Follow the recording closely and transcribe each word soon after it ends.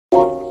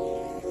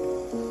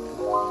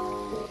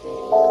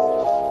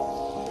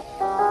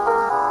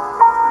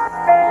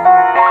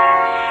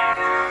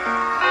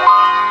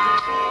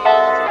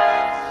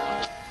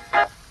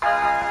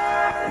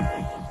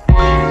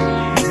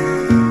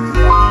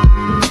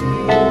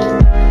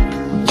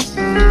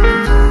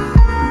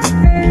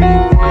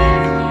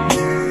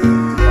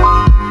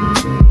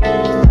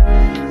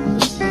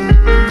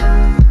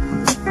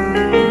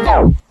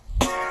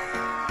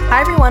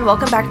everyone.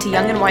 Welcome back to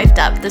Young and Wifed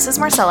Up. This is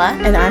Marcella.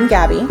 And I'm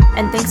Gabby.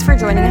 And thanks for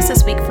joining us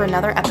this week for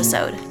another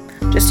episode.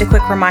 Just a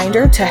quick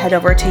reminder to head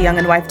over to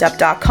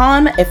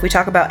youngandwifedup.com. If we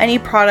talk about any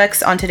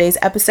products on today's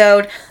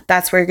episode,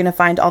 that's where you're going to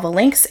find all the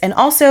links and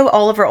also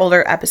all of our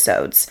older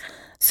episodes.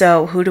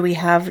 So who do we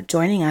have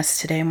joining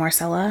us today,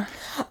 Marcella?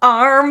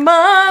 Our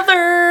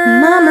mother.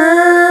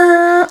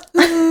 Mama.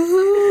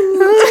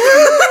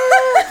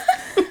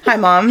 Hi,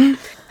 Mom.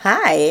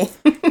 Hi.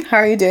 How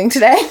are you doing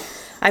today?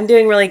 I'm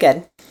doing really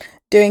good.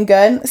 Doing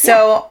good.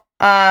 So,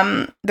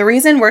 the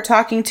reason we're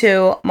talking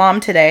to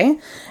Mom today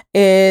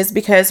is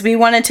because we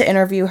wanted to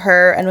interview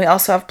her, and we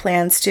also have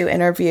plans to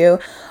interview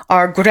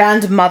our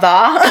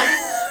grandmother.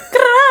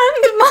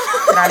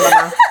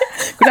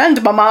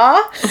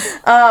 Grandmama.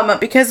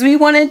 Because we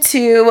wanted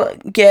to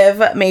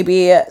give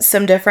maybe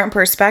some different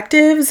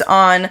perspectives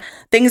on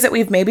things that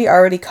we've maybe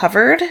already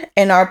covered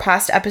in our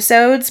past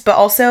episodes, but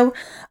also,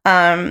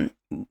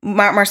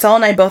 Marcella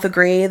and I both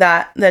agree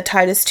that the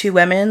Titus 2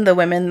 women, the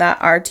women that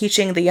are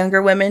teaching the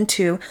younger women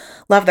to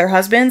love their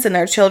husbands and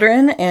their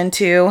children and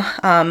to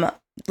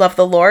love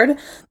the Lord,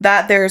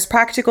 that there's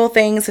practical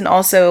things and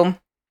also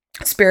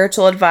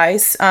spiritual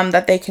advice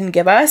that they can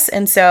give us.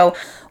 And so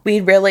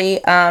we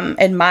really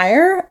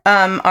admire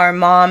our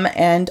mom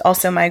and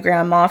also my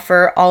grandma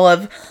for all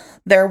of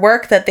their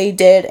work that they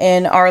did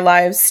in our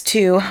lives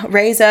to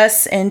raise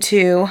us and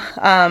to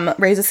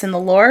raise us in the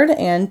Lord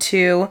and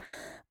to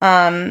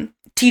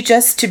teach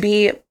us to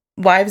be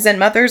wives and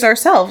mothers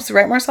ourselves.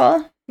 Right,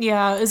 Marcella?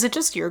 Yeah. Is it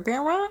just your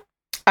grandma?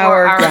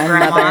 Our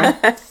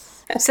grandmother.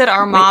 I said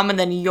our mom and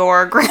then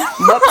your grandma.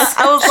 Whoops.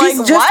 I was She's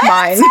like, just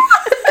what? mine.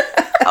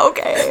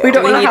 Okay. We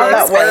don't know how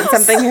that explain works.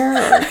 something here?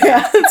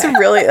 Yeah, it's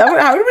really...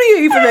 How do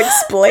we even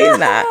explain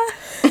that?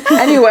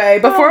 Anyway,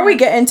 before we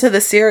get into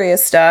the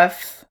serious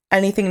stuff,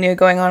 anything new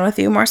going on with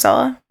you,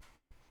 Marcella?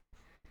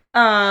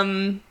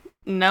 No,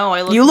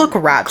 You look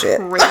ratchet.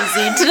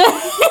 crazy today.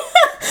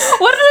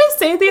 What did I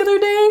say the other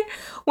day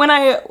when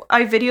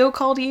I video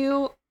called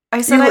you?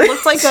 I said I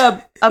looked like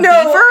a beaver?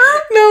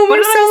 No, What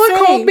did I Marcella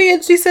say? called me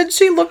and she said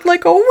she looked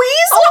like a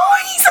weasel.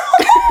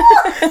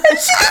 And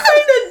she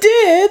kind of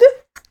did.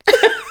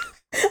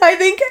 I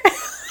think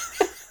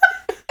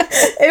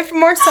if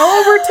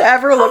Marcella were to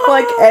ever look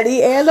like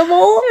any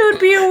animal, It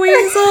would be a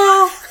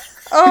weasel.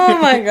 Oh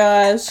my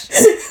gosh.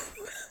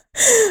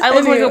 I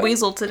look like a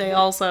weasel today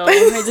also.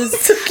 I just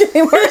it's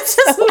okay.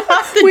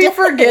 We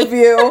forgive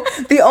you.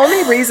 The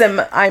only reason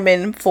I'm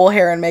in full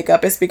hair and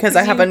makeup is because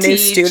I have You a new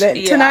teach, student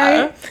yeah.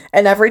 tonight.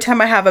 And every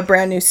time I have a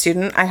brand new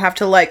student, I have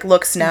to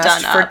look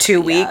snatched Done for up, 2 yeah.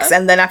 weeks.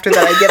 And then after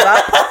that, I give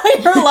up.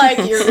 You're like,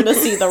 you're gonna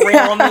see the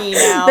real me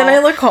now. Then I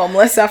look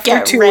homeless after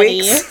Get 2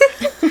 ready. weeks.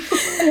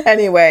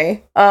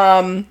 Anyway,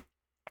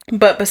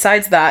 but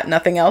besides that,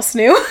 nothing else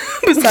new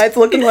besides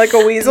looking like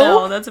a weasel.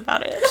 No, that's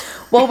about it.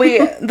 Well,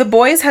 the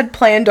boys had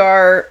planned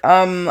our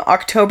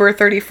October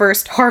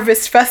 31st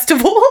harvest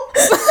festival.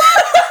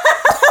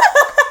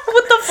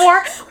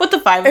 With the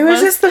five It of was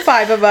us. just the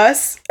 5 of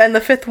us, and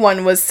the 5th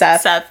one was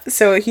Seth.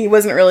 So he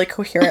wasn't really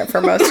coherent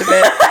for most of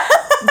it.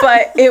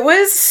 But it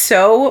was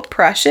so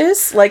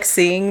precious,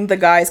 seeing the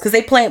guys, because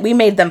we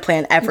made them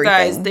plan everything.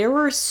 Guys, they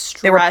were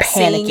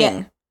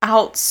panicking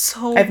out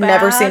so I've bad.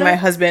 never seen my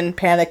husband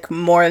panic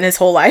more in his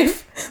whole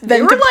life They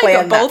than were to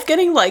plan both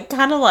getting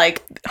kind of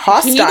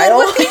hostile heated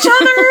with each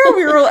other.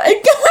 We were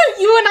like,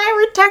 you and I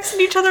were texting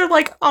each other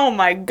like, oh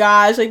my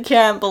gosh, I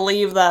can't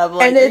believe that.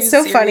 And it's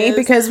so funny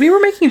because we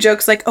were making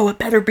jokes like, oh, it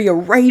better be a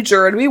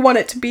rager, and we want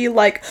it to be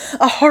like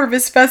a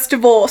harvest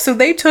festival. So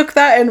they took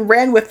that and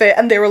ran with it,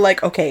 and they were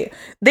like, okay,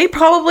 they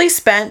probably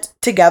spent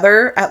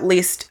together at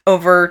least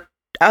over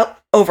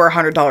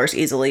 $100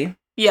 easily.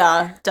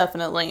 Yeah,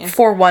 definitely.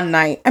 For one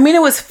night. I mean,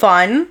 it was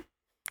fun,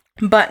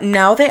 but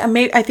now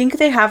I think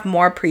they have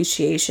more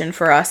appreciation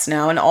for us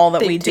now and all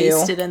that we do. They've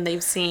tasted and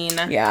they've seen.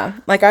 Yeah.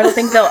 I don't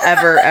think they'll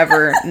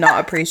ever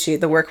not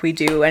appreciate the work we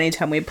do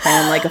anytime we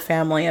plan a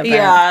family event.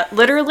 Yeah,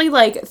 literally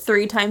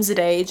 3 times a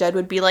day, Jed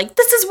would be like,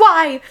 this is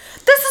why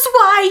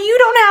you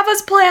don't have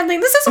us planning.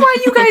 This is why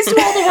you guys do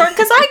all the work,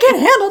 because I can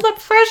handle the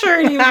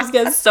pressure. And he just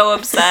gets so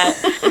upset.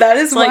 That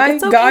is why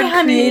 "It's okay, God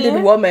honey."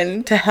 created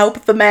woman to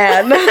help the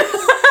man.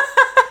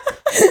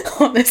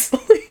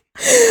 Honestly.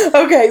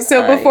 Okay,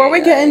 so before we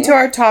get into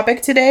our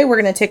topic today,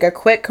 we're going to take a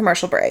quick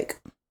commercial break.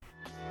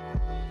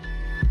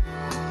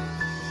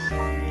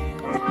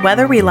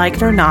 Whether we like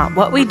it or not,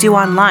 what we do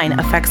online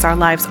affects our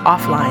lives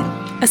offline.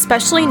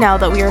 Especially now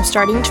that we are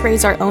starting to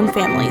raise our own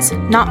families.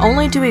 Not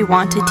only do we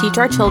want to teach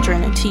our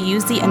children to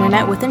use the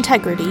internet with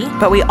integrity,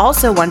 But we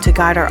also want to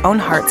guide our own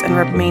hearts and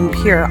remain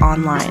pure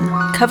online.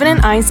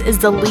 Covenant Eyes is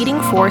the leading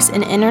force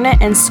in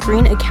internet and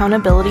screen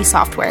accountability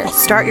software.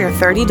 Start your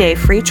 30-day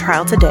free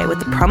trial today with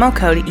the promo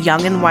code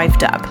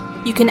YoungandWifedUp.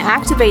 You can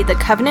activate the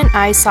Covenant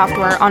Eyes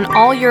software on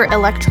all your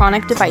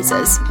electronic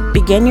devices.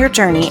 Begin your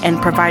journey in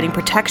providing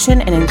protection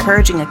and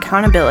encouraging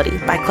accountability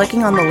by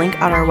clicking on the link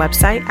on our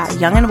website at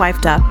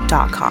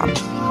youngandwifedup.com.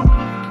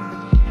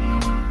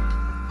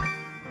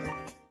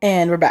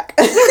 And we're back.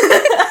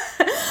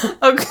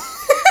 Okay.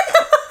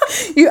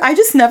 I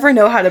just never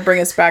know how to bring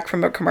us back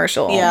from a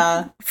commercial.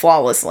 Yeah.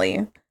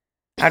 Flawlessly.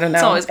 I don't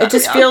know. always It gotta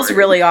just be feels awkward.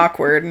 really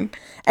awkward.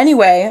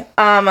 Anyway,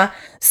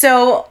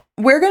 so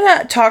we're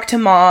gonna talk to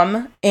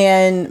Mom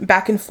and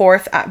back and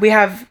forth. We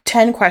have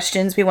 10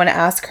 questions we want to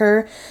ask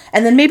her,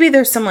 and then maybe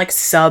there's some like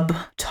sub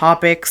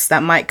topics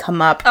that might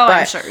come up. Oh,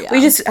 I'm but sure, yeah.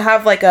 we just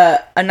have like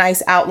a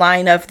nice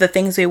outline of the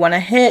things we want to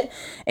hit,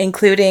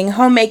 including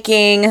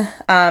homemaking,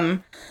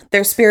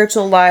 their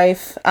spiritual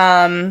life,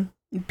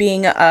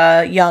 being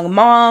a young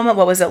mom,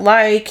 what was it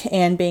like,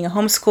 and being a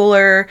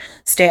homeschooler,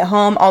 stay at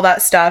home, all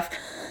that stuff.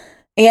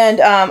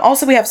 And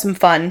also we have some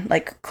fun,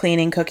 like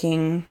cleaning,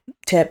 cooking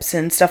tips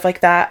and stuff like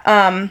that.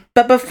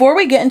 But before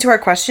we get into our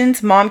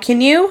questions, Mom, can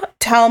you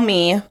tell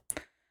me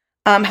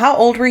how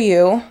old were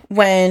you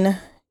when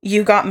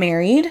you got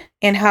married?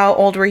 And how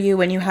old were you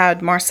when you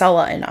had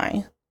Marcella and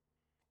I?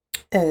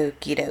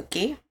 Okie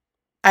dokie.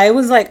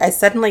 I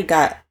suddenly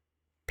got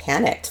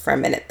panicked for a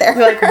minute there.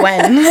 You're like,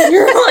 when?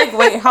 You're like,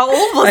 wait, how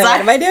old was Wait, I?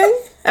 what am I doing?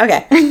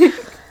 Okay.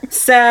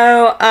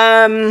 So,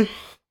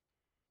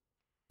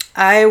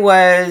 I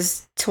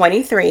was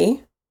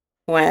 23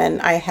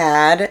 when I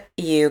had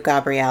you,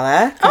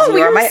 Gabriella. 'cause Oh, you we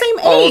were were the my same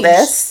age.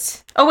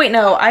 oldest. Oh, wait,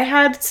 no. I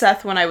had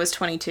Seth when I was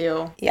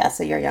 22. Yeah,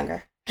 so you're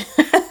younger.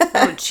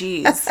 Oh,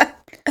 jeez.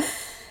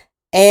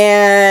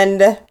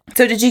 And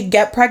So did you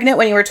get pregnant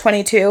when you were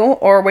 22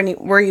 or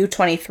were you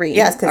 23?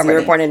 yes, because you were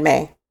already? born in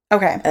May.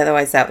 Okay.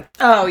 Otherwise, that would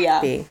Oh,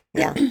 yeah. be,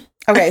 yeah.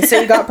 Okay, so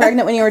you got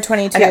pregnant when you were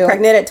 22. I got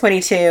pregnant at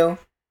 22,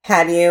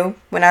 had you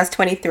when I was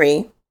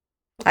 23.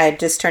 I had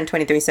just turned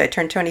 23, so I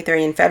turned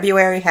 23 in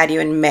February, had you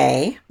in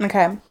May.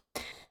 Okay.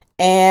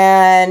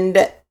 And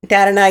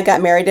Dad and I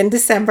got married in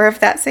December of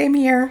that same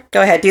year.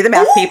 Go ahead, do the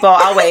math, people.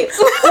 I'll wait.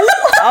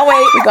 I'll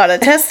wait. We got a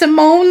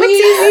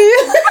testimony.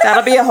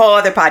 That'll be a whole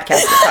other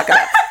podcast to talk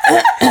about.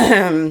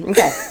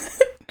 Okay.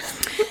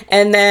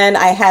 And then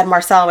I had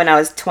Marcella when I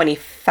was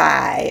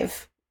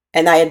 25.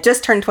 And I had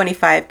just turned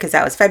 25 because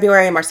that was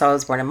February. Marcella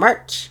was born in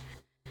March.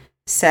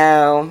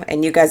 So,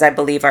 and you guys, I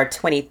believe, are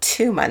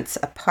 22 months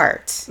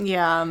apart.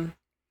 Yeah.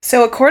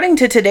 So according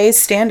to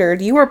today's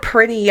standard, you were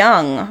pretty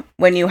young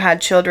when you had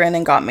children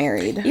and got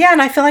married. Yeah,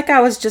 and I feel like I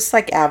was just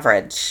like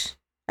average.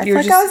 I feel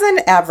You're like I was an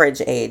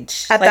average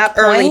age. At like that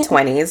early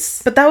point?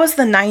 20s. But that was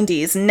the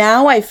 90s.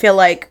 Now I feel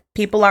like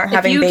people aren't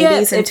having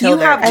babies if until you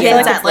they're have I feel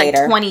kids like at it's like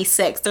later.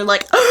 26, they're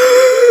like,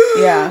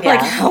 Yeah.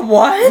 like,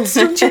 what?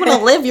 Don't you want to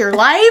live your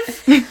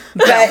life?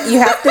 But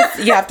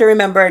you have to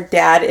remember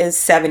Dad is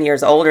 7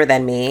 years older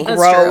than me.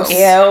 That's Gross. true.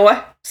 Ew.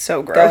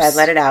 So gross. Go ahead,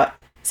 let it out.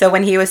 So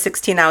when he was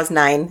 16, I was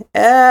 9. Oh,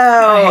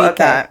 I hate okay.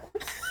 that.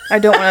 I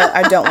don't want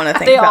to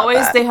think They about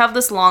that. they have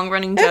this long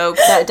running joke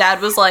that Dad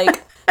was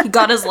like, he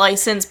got his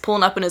license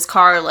pulling up in his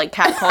car, like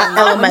catcalling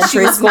Mom when she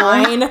Elementary was school.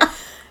 9.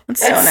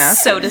 It's so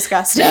nasty. So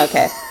disgusting.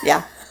 Okay,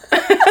 yeah.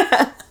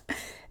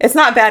 It's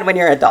not bad when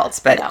you're adults,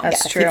 but No.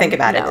 That's if true. you think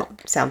about No.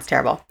 it sounds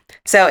terrible.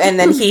 So, and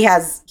then he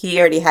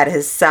already had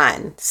his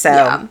son. So,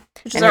 Yeah.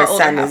 Which is and our his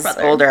older son is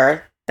half-brother.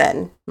 older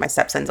than, my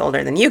stepson's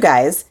older than you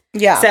guys.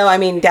 Yeah. So, I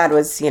mean, Dad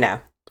was, he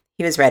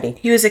was ready.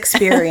 he was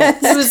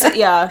experienced.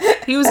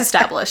 He was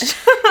established.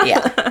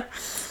 Yeah.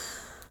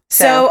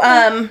 So,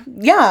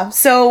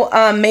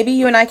 maybe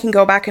you and I can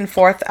go back and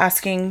forth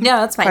asking Yeah,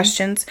 that's fine.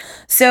 questions.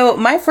 So,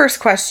 my first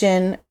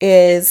question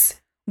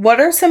is, what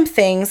are some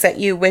things that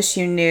you wish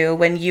you knew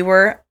when you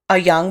were a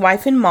young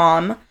wife and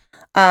mom,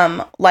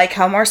 like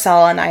how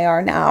Marcella and I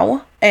are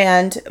now,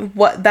 and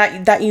what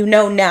that you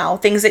know now,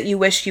 things that you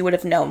wish you would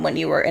have known when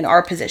you were in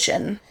our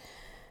position?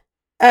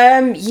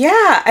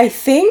 Yeah, I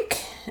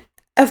think,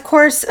 of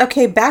course,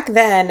 okay, back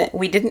then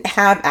we didn't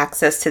have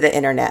access to the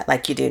internet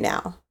like you do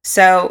now.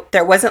 So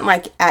there wasn't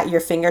like at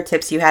your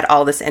fingertips, you had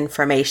all this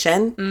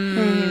information.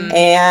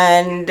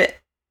 And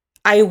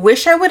I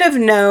wish I would have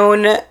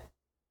known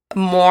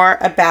more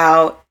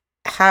about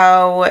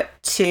how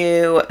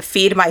to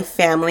feed my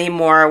family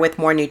more with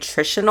more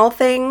nutritional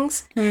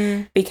things.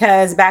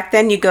 Because back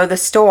then you go to the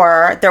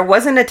store, there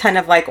wasn't a ton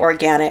of like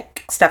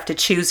organic stuff to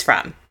choose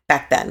from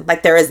back then,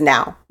 like there is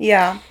now.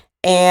 Yeah.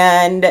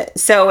 And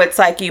so it's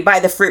like you buy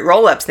the fruit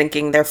roll-ups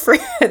thinking they're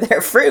fruit,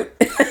 they're fruit.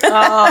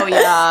 Oh,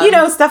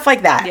 yeah. Stuff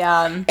like that.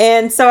 Yeah.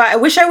 And so I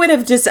wish I would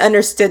have just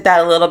understood that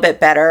a little bit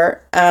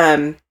better.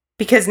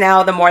 Because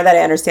now the more that I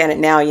understand it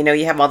now,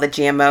 you have all the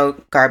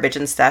GMO garbage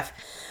and stuff.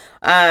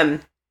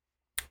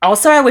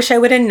 Also, I wish I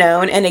would have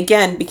known, and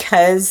again,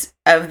 because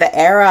of the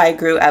era I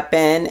grew up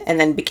in and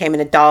then became an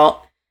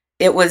adult,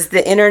 it was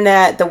the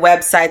internet, the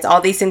websites, all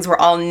these things were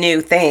all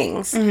new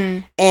things.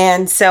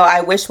 And so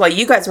I wish while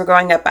you guys were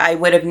growing up, I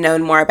would have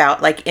known more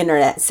about like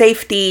internet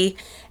safety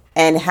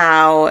and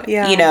how,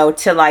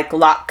 to like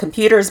lock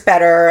computers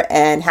better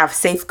and have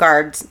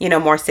safeguards,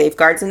 more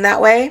safeguards in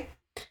that way.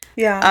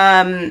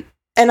 Yeah.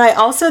 And I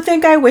also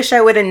think I wish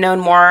I would have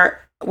known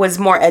was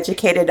more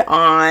educated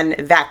on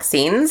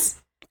vaccines.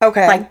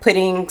 Okay. Like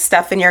putting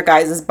stuff in your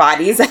guys'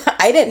 bodies.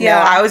 I didn't know.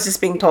 Yeah. I was just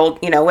being told,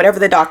 whatever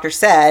the doctor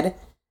said.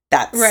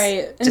 That's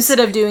right. Instead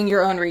of doing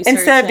your own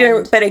research.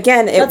 But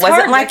again, it That's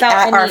wasn't hard like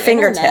without at our any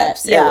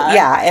fingertips. internet.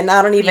 Yeah. And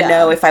I don't even Yeah.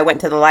 know if I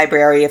went to the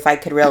library, if I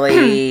could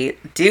really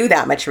do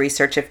that much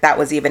research, if that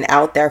was even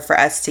out there for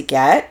us to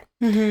get.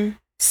 Mm-hmm.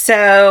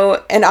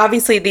 So, and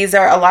obviously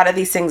a lot of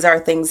these things are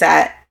things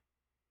that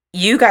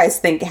you guys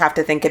have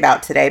to think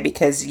about today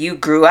because you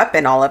grew up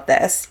in all of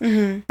this,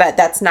 but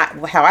that's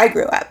not how I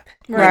grew up.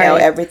 Right. You know,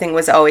 everything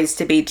was always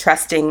to be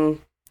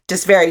trusting,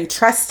 just very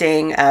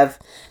trusting of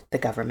the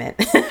government,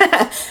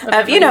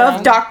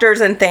 of doctors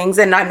and things.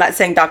 And I'm not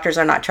saying doctors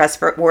are not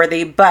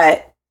trustworthy,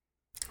 but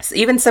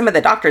even some of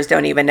the doctors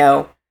don't even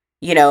know,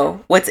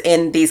 what's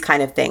in these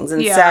kind of things.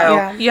 And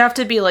you have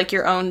to be like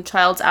your own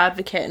child's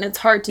advocate. And it's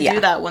hard to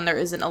do that when there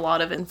isn't a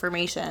lot of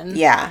information.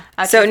 Yeah.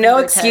 So no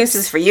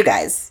excuses for you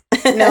guys.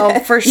 No,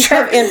 for sure.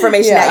 You have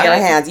information at your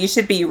hands. You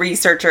should be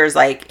researchers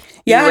like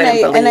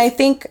and I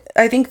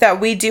think that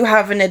we do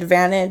have an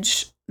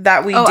advantage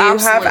that we do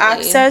have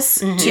access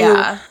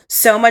to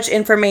so much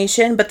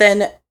information, but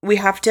then we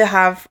have to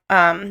have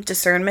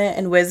discernment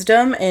and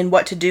wisdom in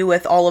what to do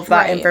with all of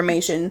that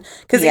information.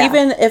 Because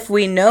even if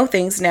we know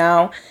things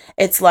now,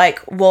 it's like,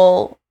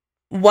 well,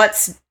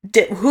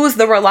 who's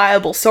the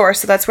reliable source?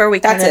 So that's where we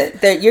kind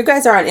of... You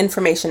guys are on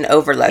information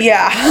overload.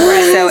 Yeah.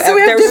 Right. So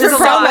we have there's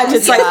so much.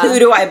 It's like, who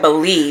do I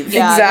believe?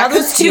 Yeah, exactly.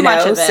 There's too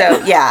much of it.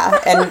 So,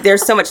 and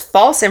there's so much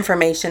false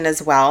information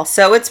as well.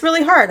 So it's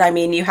really hard. I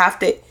mean, you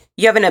have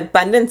an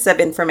abundance of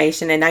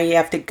information, and now you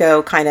have to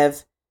go kind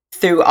of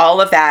through all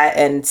of that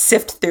and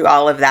sift through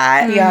all of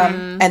that.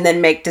 And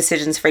then make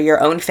decisions for your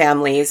own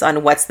families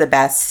on what's the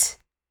best,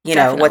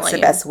 what's the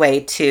best way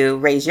to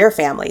raise your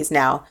families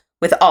now.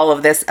 With all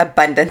of this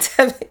abundance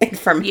of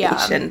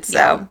information. Is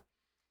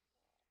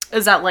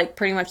that like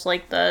pretty much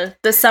like the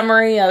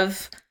summary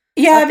of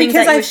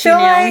because I feel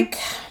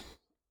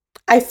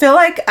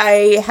like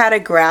I had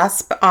a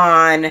grasp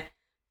on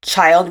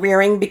child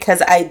rearing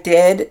because I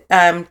did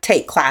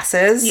take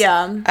classes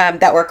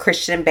that were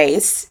Christian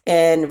based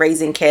in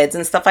raising kids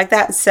and stuff like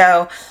that.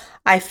 So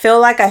I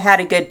feel like I had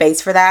a good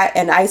base for that.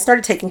 And I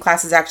started taking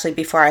classes actually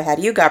before I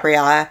had you,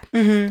 Gabriella.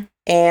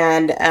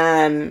 And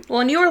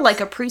and you were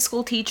like a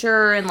preschool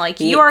teacher, and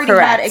like you already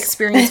had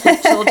experience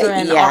with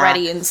children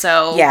already, and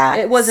so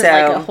it wasn't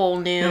like a whole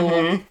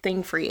new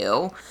thing for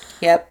you.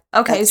 Yep.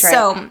 Okay,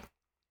 so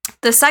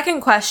the second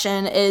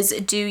question is,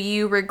 do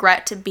you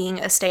regret being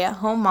a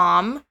stay-at-home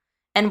mom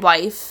and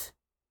wife?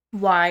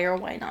 Why or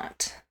why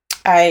not?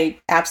 I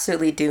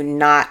absolutely do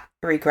not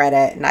regret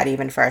it, not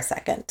even for a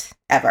second,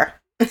 ever.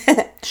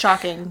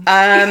 Shocking.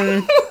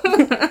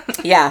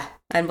 Yeah,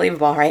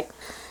 unbelievable, right?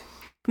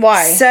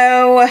 Why?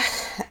 So,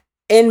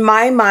 in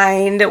my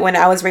mind, when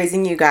I was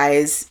raising you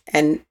guys,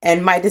 and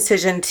my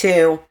decision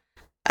to,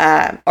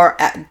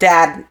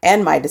 Dad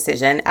and my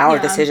decision, our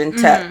decision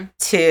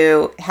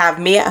to have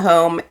me at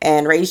home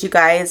and raise you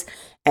guys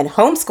and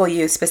homeschool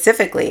you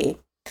specifically,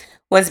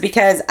 was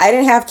because I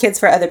didn't have kids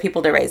for other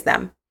people to raise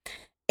them,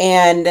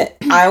 and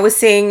I was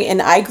seeing,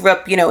 and I grew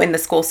up, in the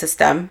school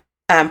system,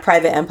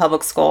 private and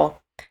public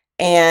school,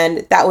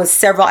 and that was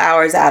several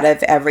hours out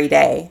of every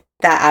day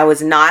that I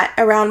was not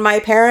around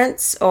my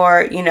parents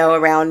or,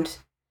 around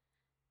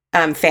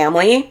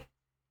family.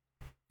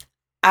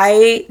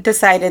 I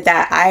decided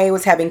that I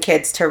was having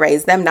kids to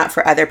raise them, not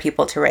for other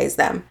people to raise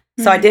them.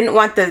 So I didn't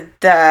want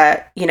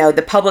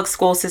the public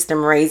school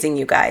system raising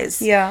you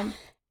guys. Yeah.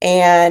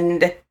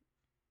 And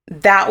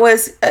that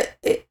was,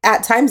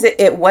 at times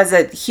it was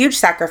a huge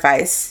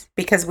sacrifice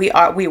because we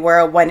were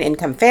a one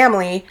income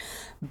family,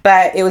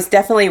 but it was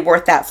definitely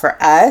worth that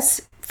for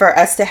us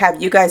to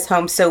have you guys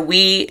home. So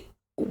we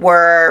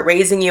were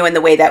raising you in the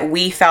way that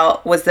we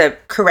felt was the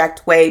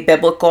correct way,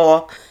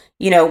 biblical,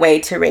 way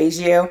to raise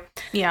you.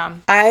 Yeah.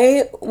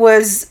 I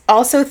was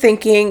also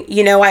thinking,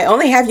 I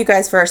only have you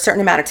guys for a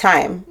certain amount of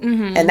time,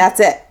 and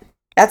that's it.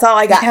 That's all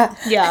I got.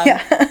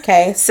 Yeah.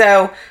 Okay.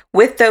 So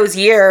with those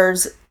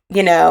years,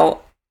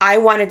 I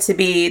wanted to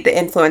be the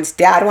influence.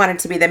 Dad wanted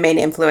to be the main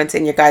influence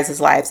in your guys'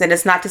 lives. And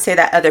it's not to say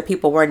that other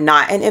people were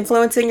not an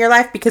influence in your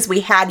life, because we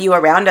had you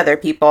around other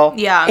people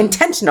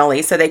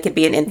intentionally so they could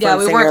be an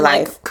influence in your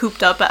life. Like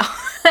cooped up at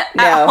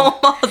home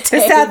all day.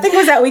 The sad thing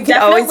was that we could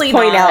always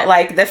point out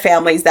like the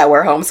families that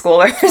were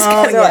homeschoolers.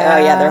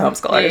 They're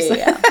homeschoolers.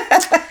 Yeah.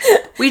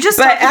 We just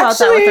talked about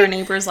that with our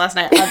neighbors last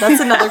night.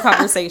 That's another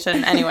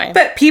conversation anyway.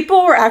 But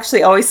people were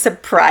actually always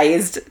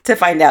surprised to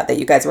find out that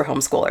you guys were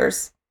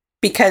homeschoolers,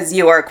 because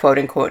you are quote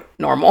unquote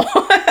normal.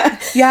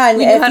 Yeah,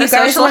 and if you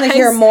guys want to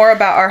hear more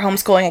about our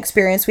homeschooling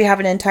experience, we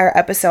have an entire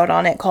episode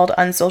on it called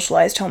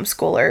Unsocialized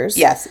Homeschoolers.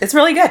 Yes, it's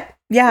really good.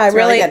 Yeah,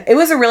 it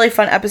was a really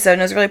fun episode,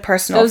 and it was really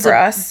personal for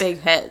us. It was a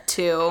big hit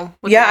too.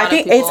 Yeah, I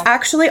think it's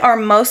actually our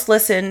most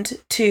listened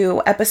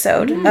to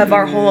episode of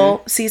our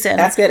whole season.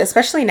 That's good,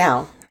 especially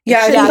now.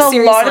 Yeah, I think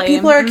a lot of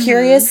people are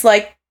curious,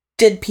 like,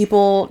 did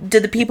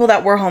the people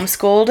that were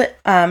homeschooled,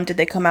 did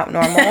they come out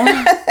normal?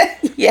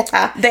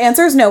 Yeah. The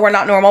answer is no, we're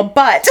not normal,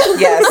 but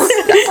Yes.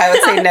 I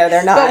would say no,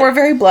 they're not. but we're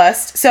very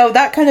blessed. So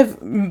that kind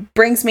of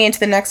brings me into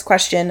the next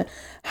question.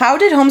 How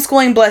did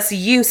homeschooling bless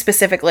you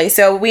specifically?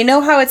 So we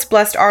know how it's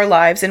blessed our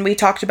lives, and we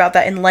talked about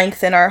that in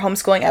length in our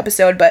homeschooling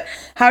episode, but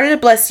how did it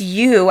bless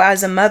you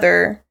as a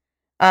mother,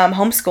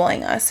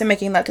 homeschooling us and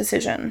making that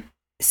decision?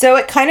 So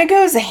it kind of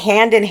goes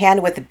hand in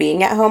hand with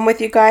being at home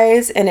with you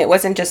guys. And it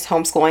wasn't just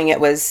homeschooling, it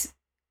was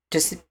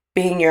just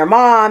being your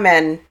mom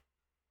and,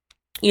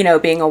 you know,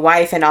 being a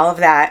wife and all of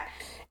that.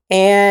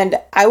 And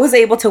I was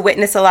able to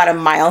witness a lot of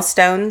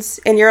milestones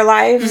in your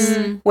lives,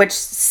 which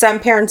some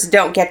parents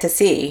don't get to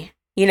see.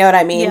 You know what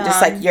I mean? Yeah.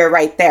 Just like you're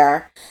right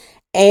there.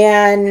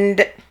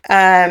 And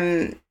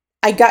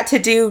I got to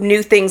do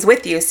new things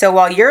with you. So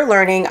while you're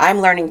learning, I'm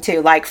learning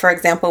too. Like, for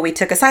example, we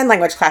took a sign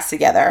language class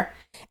together.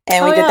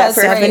 And we did that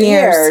for 7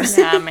 years.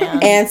 Yeah, man.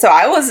 And so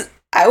I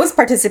was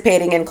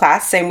participating in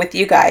class, same with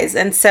you guys.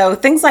 And so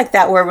things like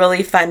that were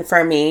really fun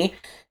for me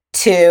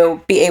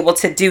to be able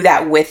to do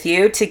that with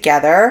you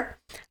together.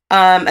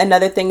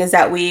 Another thing is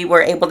that we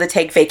were able to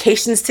take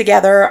vacations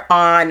together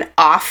on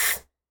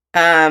off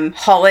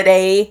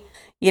holiday,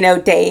 you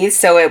know, days.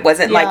 So it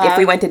wasn't like if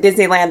we went to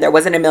Disneyland, there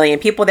wasn't a million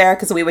people there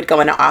because we would go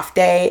on an off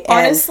day.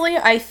 And honestly,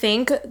 I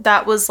think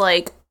that was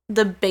like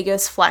the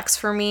biggest flex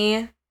for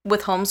me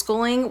with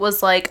homeschooling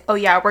was like, oh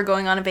yeah, we're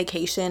going on a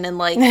vacation in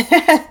like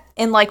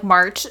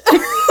March.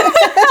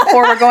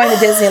 Or we're going to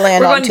Disneyland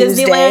We're on going to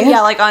Tuesday. Disneyland,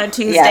 yeah, like on a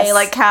Tuesday, Yes.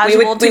 like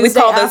casual Tuesday we would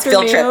call those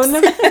field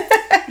afternoon.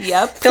 trips.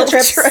 Yep. Field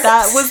trips.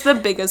 That was the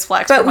biggest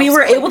flex. But for we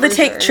were homeschooling, able to for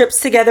take sure. trips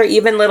together,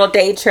 even little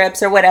day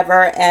trips or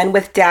whatever. And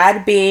with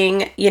Dad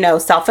being, you know,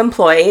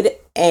 self-employed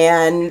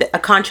and a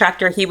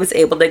contractor, he was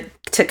able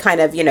to kind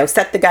of, you know,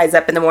 set the guys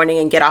up in the morning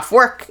and get off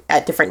work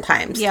at different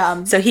times.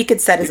 Yeah. So he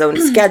could set his own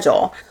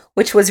schedule,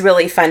 which was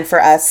really fun for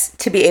us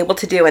to be able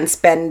to do and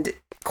spend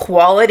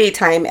quality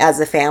time as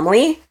a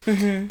family.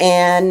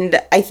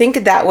 And I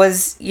think that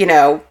was, you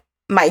know,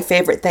 my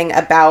favorite thing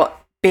about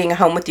being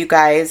home with you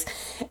guys,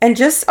 and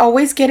just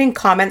always getting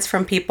comments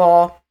from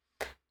people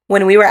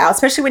when we were out,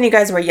 especially when you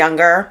guys were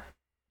younger.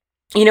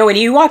 You know, when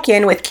you walk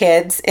in with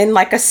kids in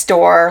like a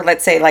store,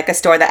 let's say like a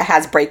store that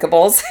has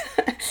breakables,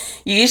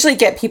 you usually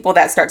get people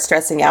that start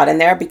stressing out in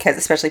there because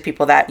especially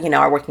people that, you know,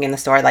 are working in the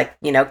store, like,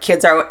 you know,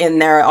 kids are in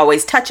there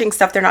always touching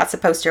stuff they're not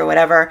supposed to or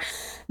whatever.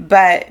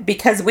 But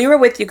because we were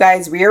with you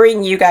guys,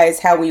 rearing you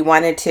guys how we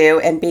wanted to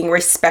and being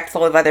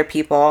respectful of other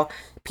people,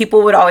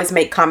 people would always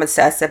make comments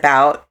to us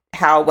about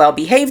how well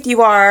behaved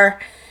you are,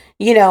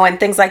 you know, and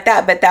things like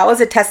that. But that was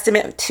a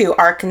testament to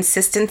our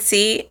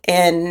consistency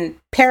in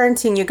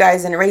parenting you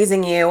guys and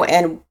raising you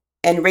and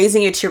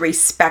raising you to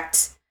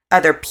respect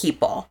other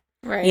people,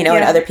 Right. you know,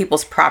 and Yeah. other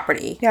people's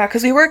property. Yeah,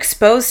 because we were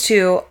exposed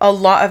to a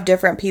lot of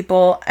different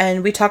people,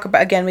 and we talk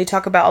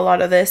about a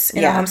lot of this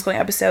in Yeah. our homeschooling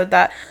episode,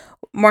 that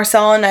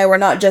Marcella and I were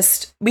not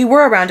just, we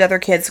were around other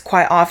kids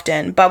quite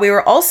often, but we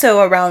were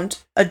also around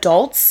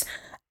adults,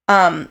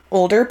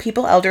 older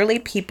people, elderly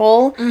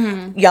people,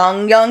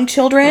 young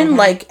children,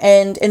 like,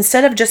 and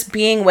instead of just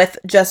being with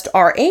just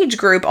our age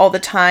group all the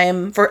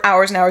time for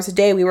hours and hours a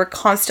day, we were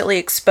constantly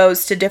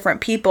exposed to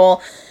different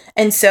people.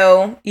 And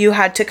so you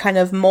had to kind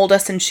of mold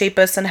us and shape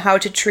us on how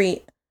to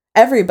treat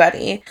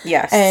everybody.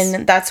 Yes.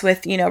 And that's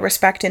with, you know,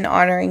 respect and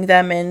honoring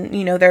them, and,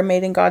 you know, they're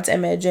made in God's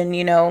image, and,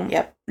 you know,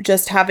 Yep.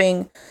 just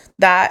having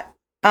that.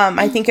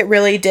 I think it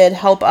really did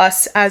help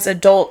us as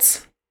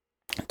adults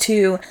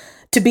to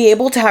be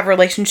able to have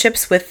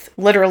relationships with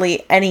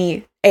literally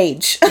any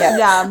age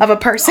Yeah. of a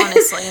person.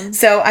 Honestly.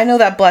 So I know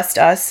that blessed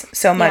us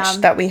so much Yeah.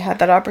 that we had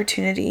that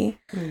opportunity.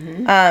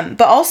 Mhm.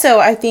 But also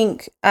I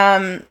think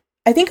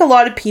a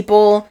lot of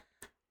people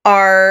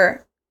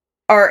are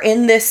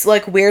in this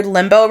like weird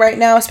limbo right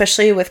now,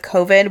 especially with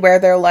COVID, where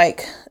they're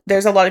like,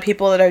 there's a lot of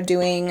people that are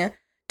doing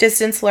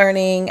distance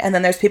learning, and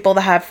then there's people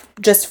that have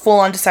just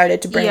full on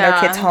decided to bring their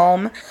kids Yeah.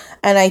 home.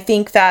 And I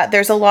think that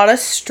there's a lot of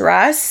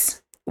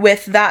stress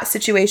with that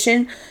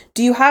situation.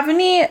 Do you have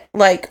any,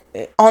 like,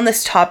 on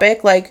this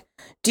topic, like,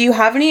 do you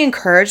have any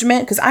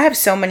encouragement? Because I have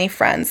so many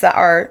friends that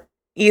are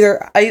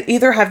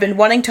either have been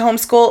wanting to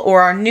homeschool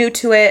or are new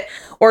to it,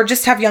 or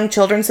just have young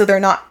children, so they're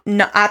not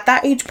at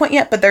that age point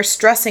yet, but they're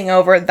stressing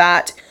over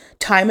that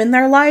time in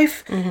their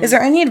life. Is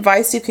there any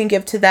advice you can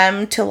give to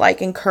them to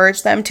like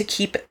encourage them to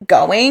keep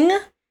going?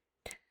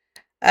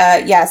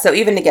 Yeah, so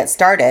even to get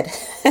started,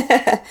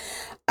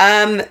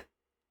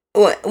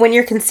 when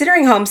you're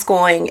considering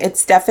homeschooling,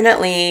 it's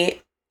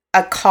definitely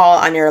a call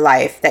on your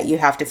life that you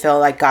have to feel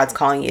like God's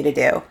calling you to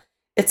do.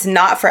 It's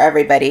not for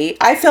everybody.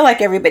 I feel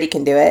like everybody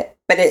can do it,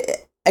 but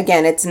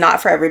it's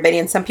not for everybody.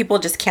 And some people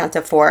just can't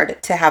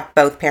afford to have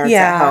both parents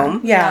at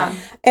home. Yeah.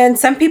 And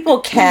some people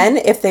can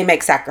if they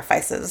make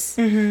sacrifices.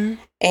 Mm-hmm.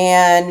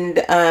 And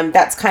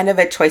that's kind of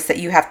a choice that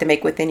you have to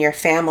make within your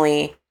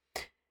family.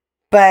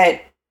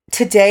 But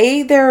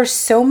today, there are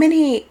so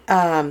many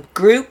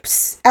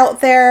groups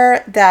out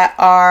there that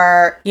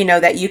are, you know,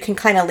 that you can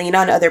kind of lean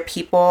on other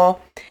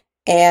people,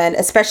 and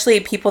especially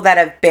people that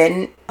have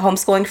been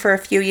homeschooling for a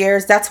few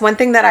years. That's one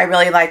thing that I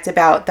really liked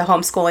about the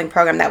homeschooling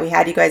program that we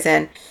had you guys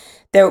in.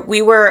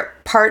 we were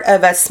part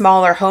of a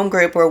smaller home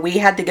group where we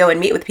had to go and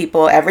meet with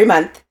people every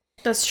month.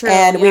 That's true.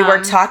 And we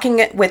were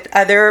talking with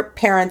other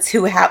parents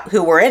who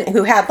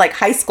had like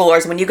high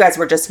schoolers when you guys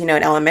were just, in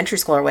elementary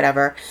school or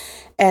whatever.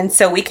 And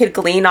so we could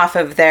glean off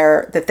of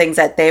the things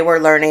that they were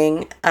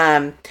learning.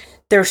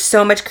 There's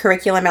so much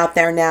curriculum out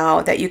there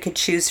now that you could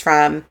choose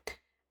from.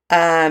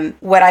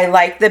 What I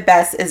like the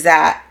best is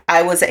that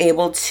I was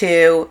able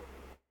to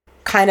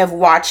kind of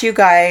watch you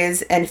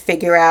guys and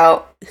figure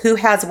out who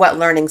has what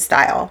learning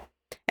style.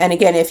 And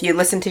again, if you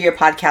listen to your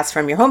podcast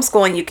from your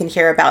homeschooling, you can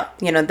hear about,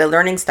 the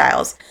learning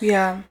styles.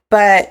 Yeah.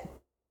 But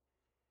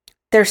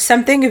there's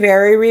something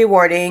very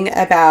rewarding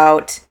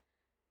about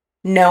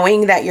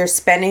knowing that you're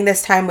spending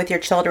this time with your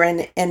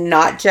children and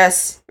not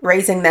just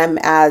raising them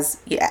as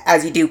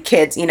you do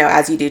kids,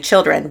 as you do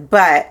children,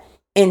 but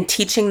in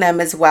teaching them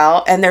as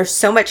well. And there's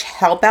so much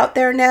help out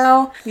there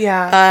now.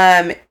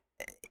 Yeah.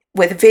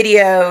 With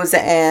videos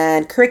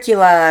and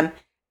curriculum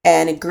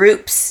and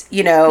groups,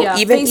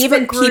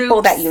 even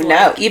people that you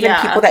know,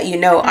 people that you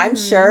know. I'm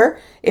sure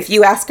if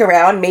you ask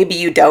around, maybe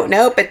you don't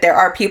know, but there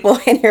are people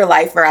in your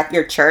life or at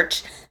your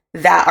church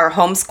that are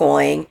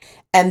homeschooling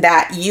and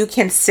that you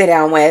can sit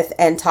down with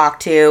and talk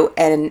to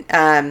and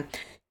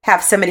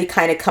have somebody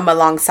kind of come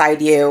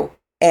alongside you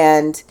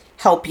and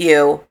help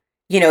you,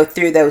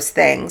 through those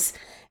things.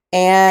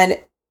 And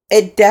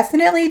it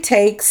definitely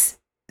takes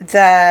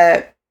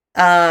the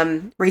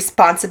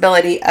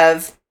responsibility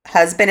of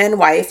husband and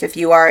wife, if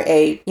you are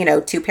a,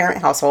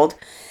 2-parent household,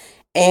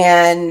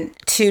 and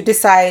to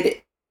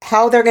decide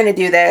how they're going to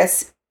do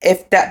this.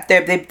 If that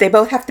they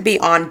both have to be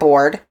on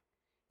board,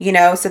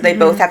 so they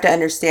both have to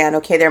understand,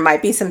 okay, there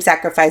might be some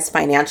sacrifice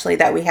financially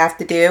that we have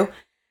to do,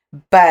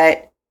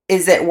 but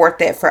is it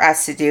worth it for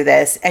us to do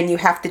this? And you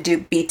have to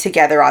be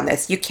together on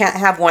this. You can't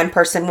have one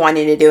person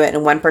wanting to do it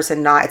and one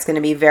person not. It's going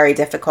to be very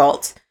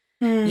difficult,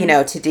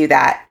 to do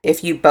that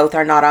if you both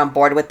are not on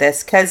board with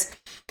this. Because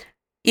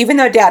even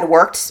though Dad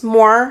worked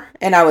more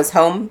and I was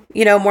home,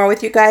 more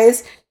with you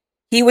guys,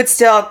 he would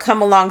still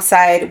come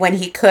alongside when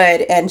he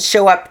could and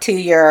show up to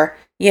your,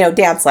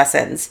 dance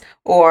lessons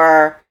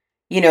or,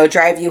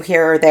 drive you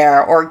here or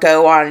there or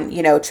go on,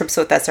 trips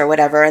with us or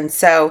whatever. And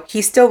so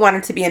he still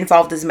wanted to be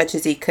involved as much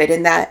as he could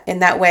in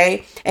that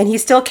way. And he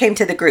still came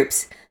to the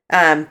groups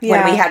when we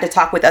had to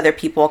talk with other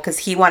people because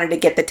he wanted to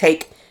get the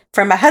take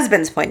from a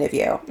husband's point of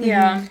view.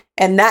 Yeah.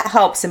 And that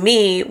helps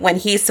me when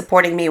he's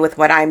supporting me with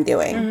what I'm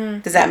doing.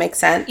 Does that make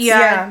sense?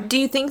 Yeah. Do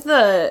you think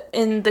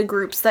in the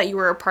groups that you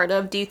were a part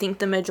of, do you think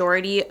the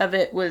majority of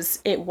it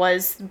was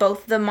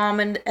both the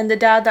mom and the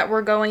dad that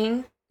were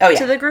going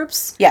to the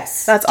groups?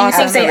 Yes. That's awesome. Do you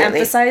think Absolutely. they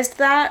emphasized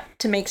that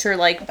to make sure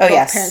both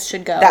parents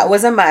should go? That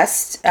was a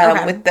must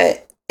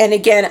and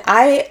again,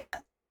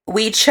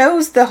 we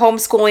chose the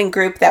homeschooling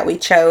group that we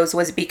chose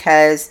was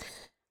because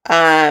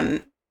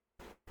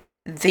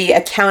the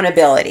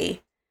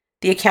accountability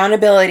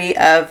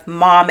of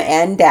mom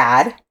and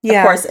dad.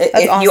 Yeah, of course,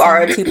 if awesome. you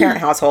are a 2-parent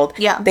household,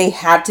 they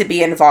had to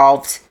be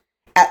involved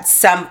at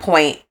some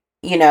point,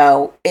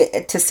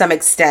 to some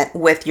extent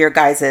with your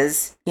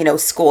guys's,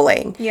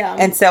 schooling. Yeah.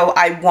 And so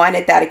I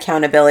wanted that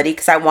accountability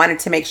because I wanted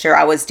to make sure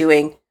I was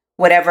doing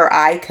whatever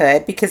I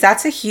could because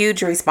that's a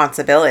huge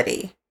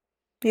responsibility.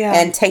 Yeah.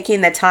 And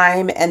taking the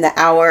time and the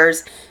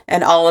hours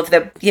and all of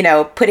the,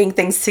 putting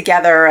things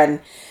together and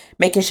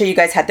making sure you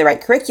guys had the right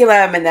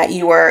curriculum and that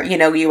you were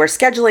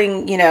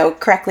scheduling,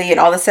 correctly and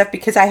all this stuff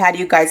because I had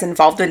you guys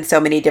involved in so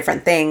many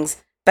different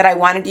things, but I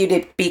wanted you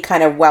to be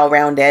kind of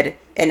well-rounded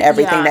in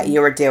everything that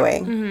you were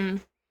doing. Mm-hmm.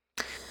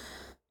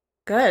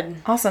 Good.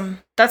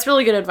 Awesome. That's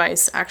really good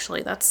advice,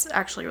 actually. That's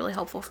actually really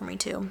helpful for me,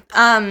 too.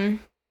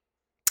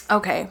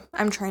 Okay.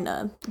 I'm trying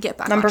to get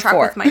back on track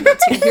 4. with my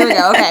notes here. Here we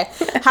go. Okay.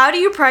 How do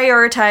you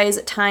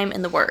prioritize time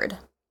in the Word?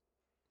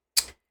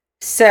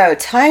 So,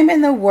 time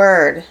in the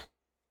Word.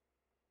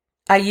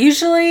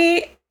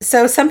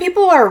 Some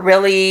people are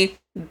really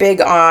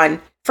big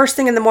on first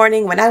thing in the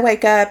morning when I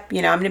wake up,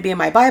 I'm going to be in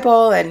my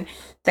Bible and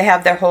they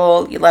have their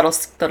whole little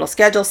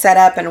schedule set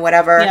up and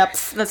whatever. Yep,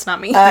 that's not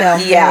me.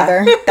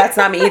 That's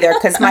not me either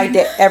because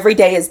every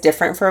day is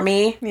different for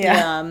me.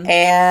 Yeah.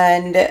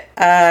 And,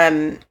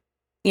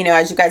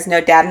 as you guys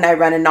know, Dad and I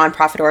run a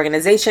nonprofit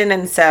organization.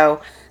 And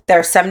so there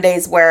are some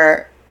days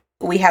where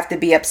we have to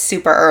be up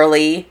super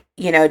early,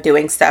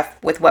 doing stuff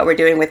with what we're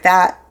doing with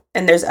that.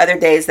 And there's other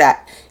days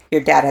that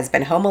your dad has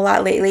been home a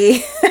lot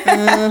lately.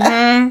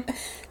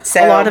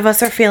 So a lot of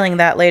us are feeling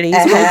that, ladies.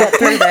 We'll get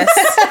through this.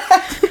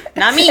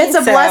 Not me. It's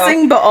a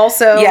blessing, but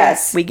also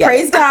we get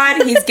praise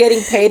God. He's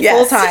getting paid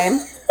full time.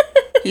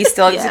 He's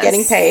still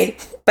getting paid,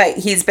 but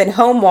he's been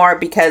home more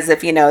because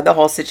of the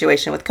whole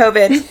situation with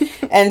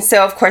COVID, and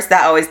so of course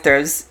that always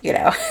throws me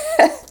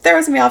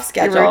off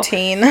schedule. Your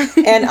routine.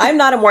 And I'm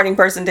not a morning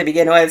person to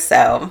begin with,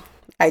 so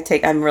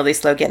I'm really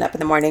slow getting up in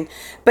the morning.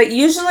 But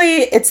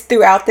usually it's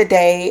throughout the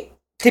day,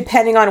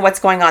 depending on what's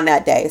going on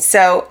that day.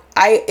 So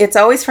it's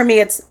always for me,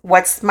 it's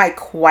what's my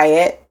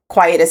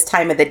quietest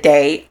time of the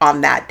day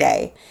on that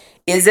day.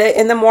 Is it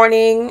in the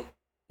morning?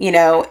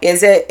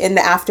 Is it in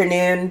the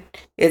afternoon?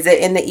 Is it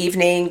in the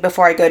evening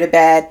before I go to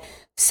bed?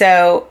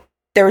 So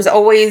there was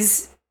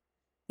always,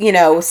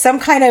 some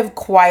kind of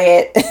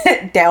quiet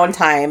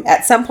downtime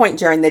at some point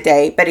during the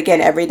day. But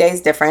again, every day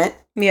is different.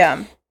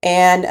 Yeah.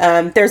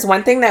 And there's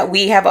one thing that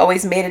we have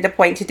always made it a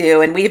point to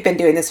do, and we've been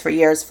doing this for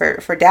years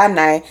for Dad and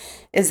I,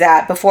 is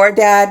that before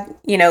Dad,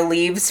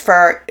 leaves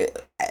for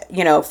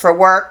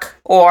work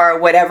or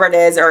whatever it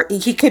is, or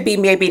he could be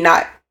maybe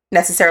not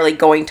necessarily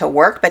going to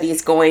work, but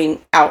he's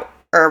going out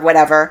or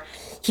whatever,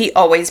 he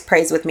always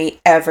prays with me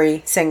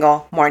every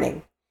single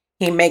morning.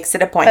 He makes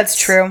it a point. That's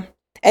true.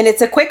 And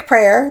it's a quick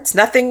prayer. It's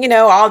nothing,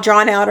 all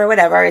drawn out or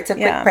whatever. It's a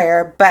quick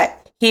prayer, but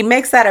he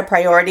makes that a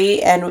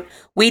priority. And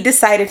we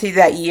decided to do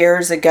that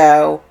years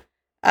ago,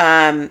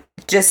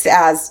 just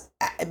as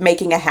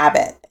making a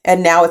habit.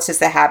 And now it's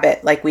just a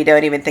habit, like we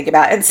don't even think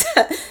about it. And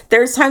so,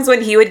 there's times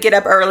when he would get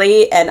up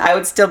early and I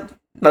would still,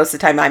 most of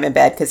the time I'm in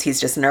bed because he's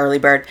just an early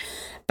bird,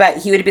 but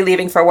he would be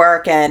leaving for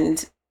work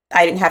and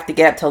I didn't have to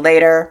get up till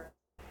later.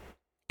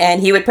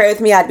 And he would pray with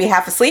me. I'd be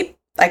half asleep.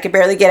 I could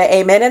barely get an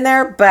amen in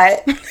there,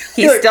 but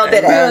he still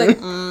did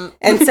it.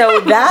 And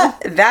so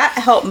that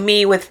helped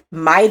me with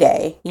my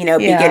day,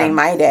 beginning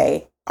my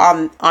day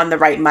on the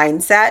right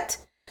mindset.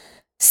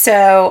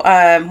 So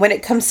when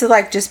it comes to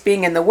like just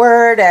being in the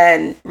Word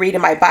and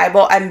reading my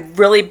Bible, I'm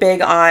really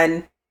big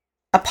on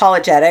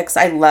apologetics.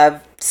 I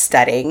love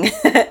studying.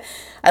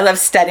 I love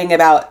studying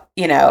about,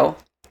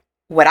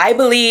 what I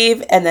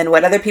believe and then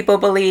what other people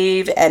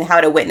believe and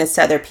how to witness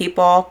to other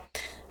people.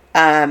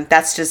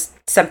 That's just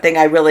something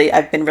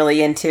I've been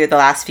really into the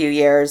last few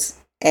years.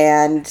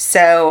 And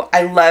so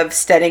I love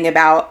studying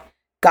about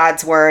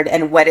God's Word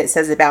and what it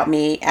says about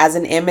me as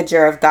an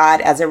imager of God,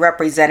 as a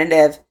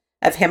representative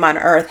of Him on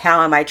earth.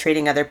 How am I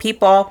treating other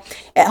people?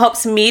 It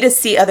helps me to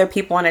see other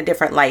people in a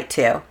different light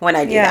too when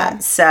I do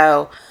that.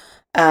 So,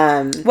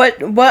 what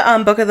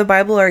book of the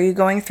Bible are you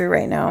going through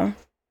right now?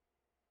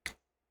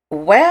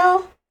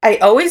 Well, I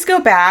always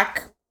go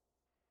back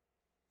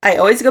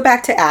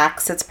to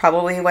Acts. It's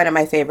probably one of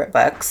my favorite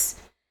books.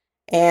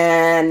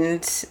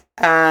 And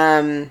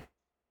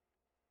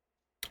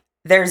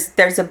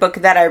there's a book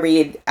that I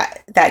read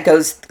that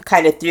goes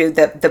kind of through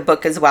the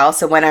book as well.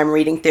 So when I'm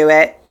reading through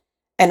it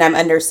and I'm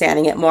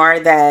understanding it more,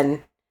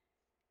 then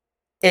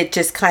it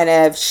just kind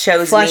of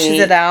fleshes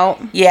it out.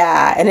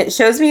 Yeah, and it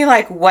shows me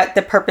like what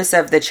the purpose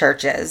of the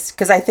church is,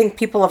 because I think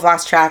people have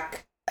lost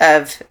track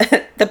of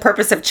the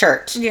purpose of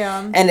church.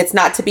 Yeah. And it's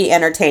not to be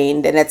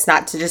entertained, and it's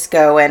not to just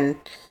go and,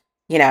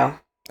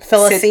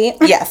 fill a seat.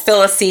 Yeah,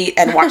 fill a seat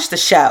and watch the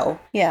show.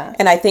 Yeah.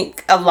 And I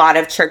think a lot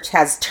of church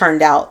has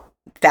turned out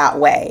that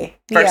way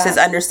versus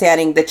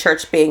understanding the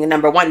church being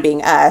number one,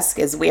 being us,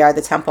 because we are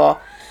the temple.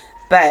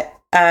 But,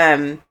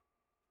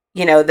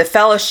 the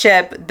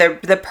fellowship,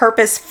 the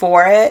purpose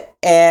for it,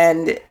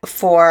 and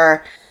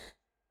for,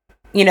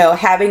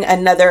 having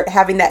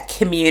that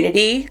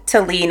community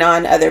to lean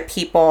on other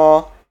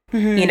people,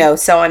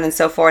 so on and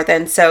so forth.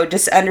 And so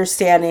just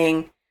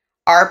understanding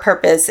our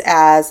purpose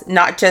as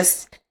not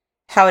just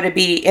how to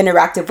be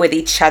interactive with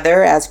each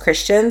other as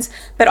Christians,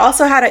 but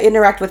also how to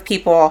interact with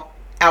people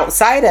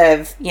outside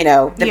of,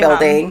 the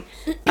building.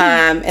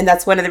 And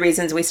that's one of the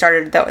reasons we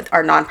started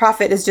our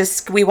nonprofit, is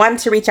just, we wanted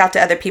to reach out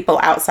to other people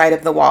outside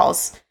of the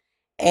walls.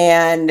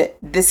 And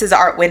this is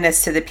our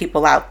witness to the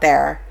people out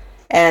there.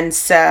 And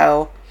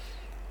so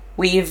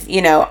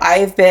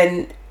I've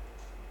been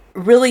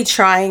really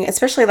trying,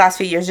 especially the last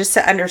few years, just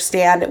to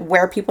understand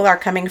where people are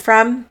coming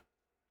from,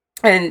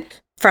 and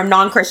from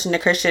non-Christian to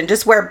Christian,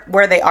 just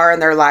where they are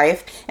in their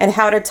life, and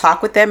how to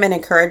talk with them and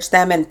encourage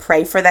them and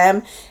pray for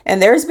them.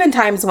 And there's been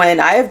times when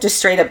I have just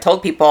straight up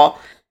told people,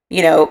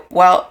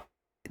 well,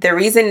 the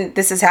reason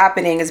this is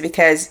happening is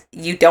because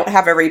you don't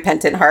have a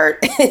repentant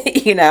heart.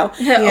 You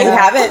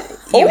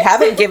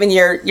haven't given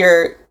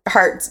your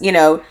heart,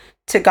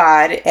 to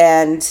God,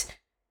 and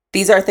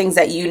these are things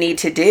that you need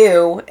to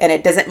do. And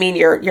it doesn't mean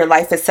your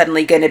life is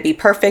suddenly going to be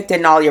perfect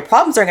and all your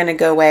problems are going to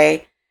go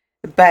away.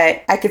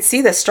 But I could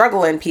see the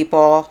struggle in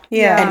people,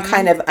 and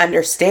kind of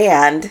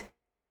understand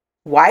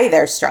why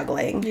they're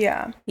struggling.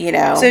 Yeah.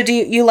 So do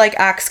you like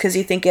Acts because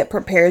you think it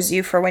prepares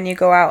you for when you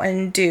go out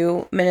and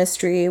do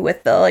ministry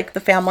with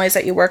the families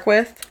that you work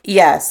with?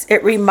 Yes.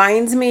 It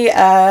reminds me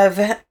of,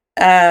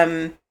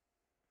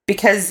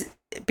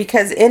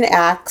 because in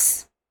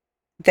Acts,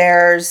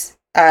 there's,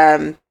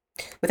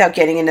 without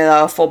getting into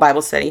the full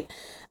Bible study,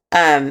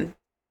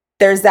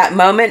 there's that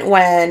moment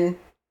when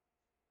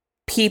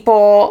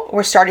people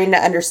were starting to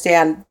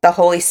understand the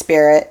Holy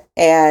Spirit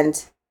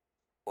and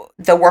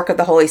the work of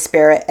the Holy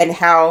Spirit, and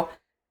how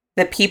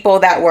the people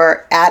that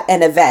were at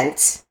an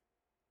event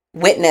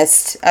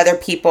witnessed other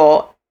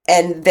people,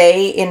 and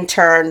they in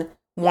turn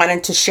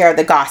wanted to share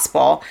the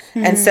gospel.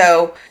 Mm-hmm. And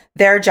so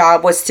their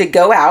job was to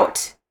go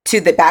out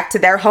back to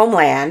their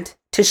homeland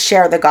to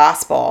share the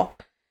gospel.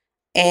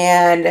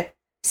 And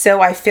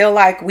so I feel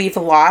like we've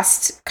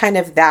lost kind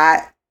of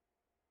that,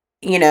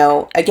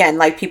 again,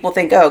 like people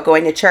think, oh,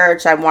 going to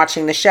church, I'm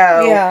watching the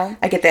show,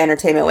 I get the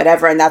entertainment,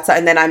 whatever. And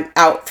then I'm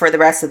out for the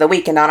rest of the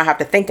week and I don't have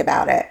to think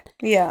about it.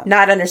 Yeah.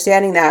 Not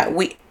understanding that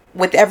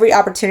with every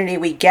opportunity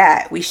we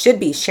get, we should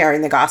be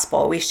sharing the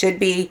gospel. We should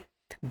be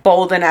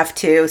bold enough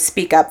to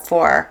speak up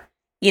for,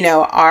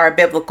 our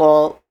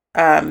biblical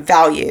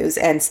values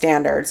and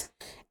standards.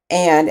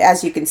 And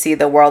as you can see,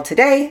 the world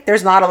today,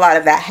 there's not a lot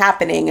of that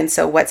happening. And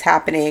so what's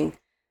happening,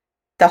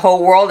 the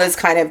whole world is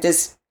kind of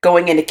just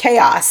going into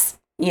chaos.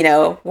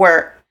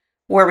 We're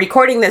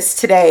recording this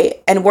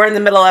today and we're in the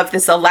middle of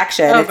this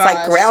election. It's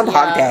like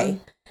Groundhog Day.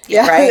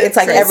 Yeah. Right? It's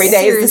like every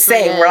day is the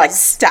same. We're like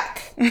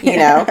stuck,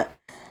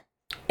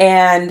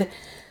 And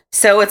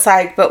so it's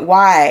like, but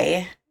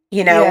why?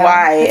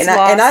 Why? And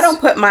I don't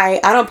put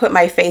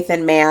my faith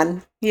in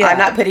man. Yeah. I'm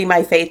not putting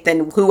my faith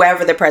in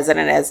whoever the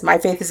president is. My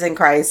faith is in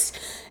Christ.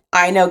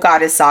 I know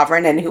God is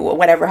sovereign and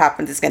whatever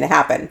happens is going to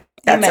happen.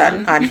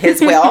 That's on his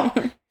will.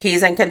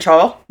 He's in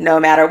control no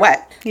matter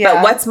what. Yeah.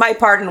 But what's my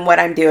part in what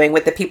I'm doing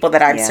with the people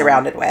that I'm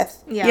surrounded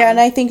with? Yeah. And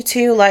I think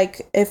too,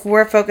 like if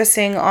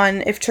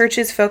church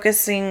is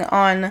focusing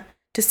on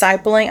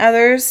discipling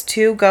others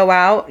to go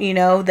out,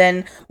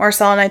 then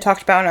Marcel and I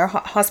talked about in our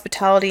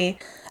hospitality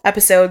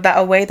episode that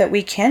a way that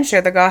we can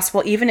share the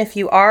gospel, even if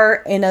you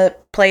are in a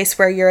place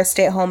where you're a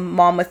stay-at-home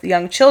mom with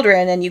young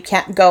children and you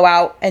can't go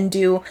out and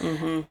do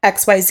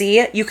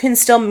XYZ, you can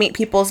still meet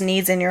people's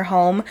needs in your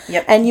home.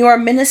 Yep. And you are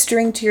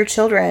ministering to your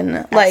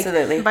children.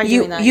 Absolutely. Like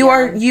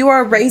you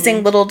are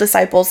raising little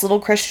disciples, little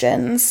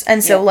Christians.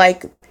 And so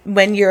like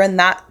when you're in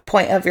that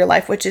point of your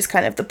life, which is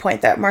kind of the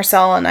point that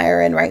Marcel and I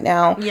are in right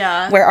now,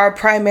 where our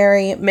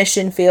primary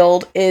mission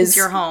field is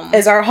your home,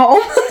 is our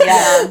home.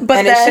 Yeah, but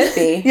and it should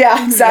be.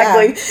 Yeah,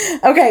 exactly.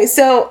 Yeah. Okay,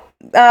 so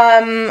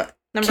number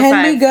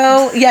can 5. we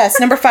go?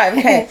 Yes, number 5.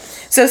 Okay,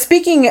 so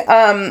speaking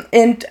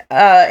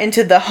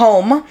into the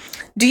home,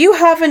 do you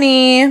have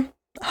any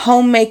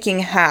homemaking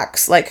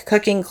hacks like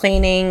cooking,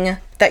 cleaning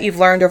that you've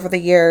learned over the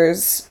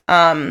years?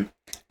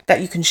 That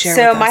you can share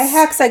with us. So my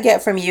hacks I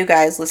get from you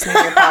guys listening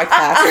to your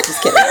podcast.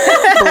 Just kidding.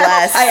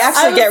 Bless. I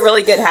actually get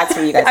really good hacks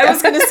from you guys. I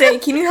was going to say,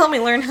 can you help me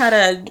learn how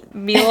to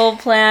meal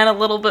plan a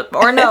little bit?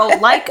 Or no,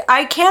 like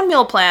I can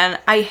meal plan.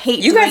 I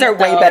hate you guys are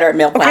way better at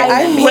meal planning.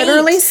 I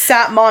literally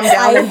sat mom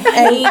down and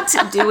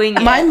hate doing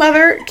it. My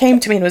mother came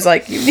to me and was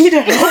like, you need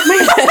to help me.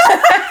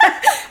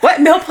 What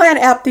meal plan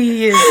app do you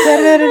use?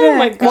 Oh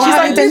my God. Well, she's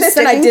like, do this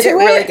and I did it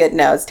really good.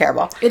 No, it's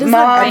terrible. It is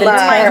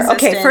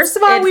okay, first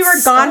of all, we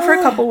were gone for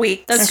a couple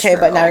weeks. That's okay,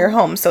 but now you're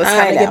home, so it's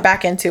time to get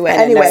back into it.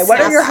 Anyway,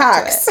 what are your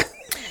hacks?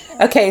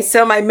 Okay,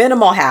 so my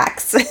minimal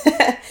hacks.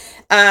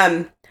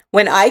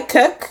 When I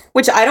cook,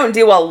 which I don't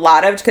do a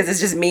lot of because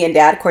it's just me and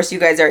Dad. Of course, you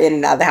guys are in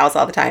and out of the house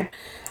all the time.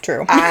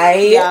 True.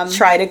 I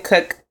try to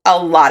cook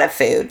a lot of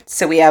food,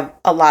 so we have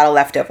a lot of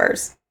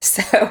leftovers.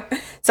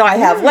 So I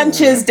have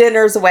lunches,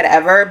 dinners,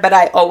 whatever, but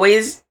I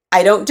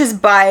don't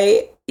just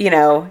buy,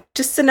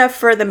 just enough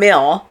for the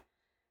meal.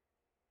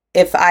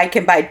 If I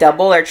can buy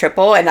double or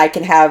triple and I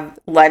can have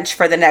lunch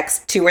for the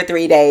next 2 or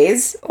 3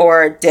 days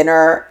or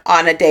dinner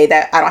on a day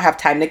that I don't have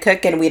time to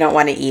cook and we don't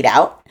want to eat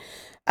out.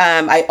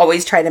 I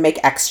always try to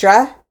make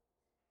extra.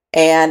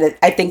 And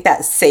I think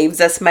that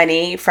saves us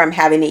money from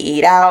having to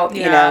eat out,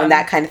 and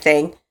that kind of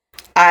thing.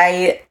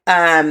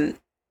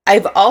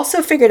 I've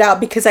also figured out,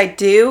 because I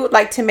do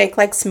like to make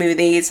like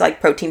smoothies, like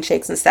protein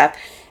shakes and stuff.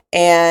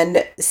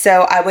 And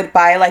so I would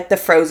buy like the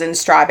frozen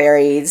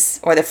strawberries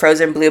or the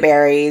frozen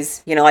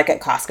blueberries, like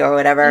at Costco or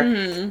whatever.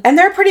 Mm-hmm. And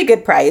they're a pretty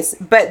good price.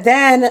 But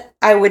then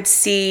I would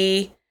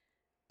see,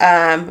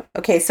 so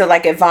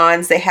like at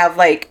Vons, they have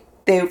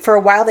for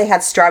a while they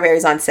had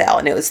strawberries on sale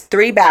and it was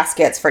 3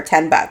 baskets for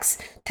 $10.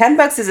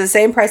 $10 is the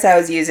same price I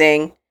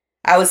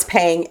was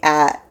paying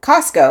at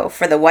Costco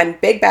for the one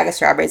big bag of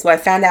strawberries. Well, I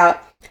found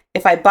out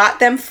if I bought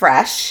them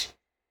fresh,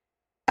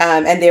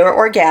 and they were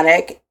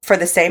organic for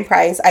the same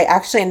price, I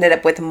actually ended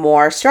up with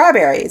more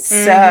strawberries.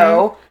 Mm-hmm.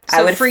 So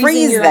I would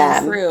freeze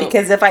them,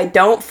 because if I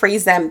don't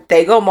freeze them,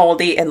 they go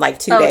moldy in like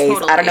 2 days.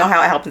 Totally. I don't know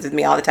how it happens with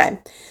me all the time.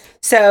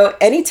 So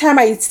anytime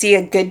I see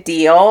a good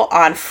deal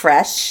on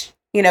fresh,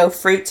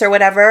 fruits or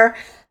whatever,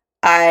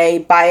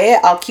 I buy it.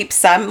 I'll keep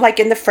some like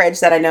in the fridge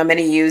that I know I'm going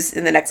to use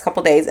in the next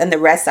couple days, and the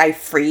rest I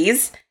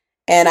freeze,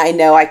 and I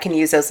know I can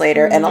use those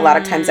later. And a lot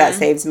of times that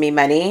saves me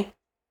money.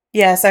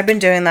 Yes, I've been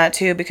doing that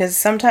too, because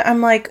sometimes I'm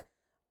like,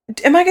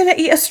 am I going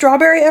to eat a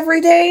strawberry every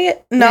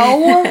day?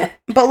 No.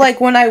 But like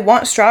when I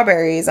want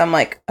strawberries, I'm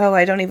like, oh,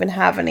 I don't even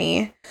have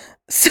any.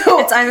 So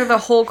it's either the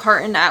whole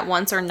carton at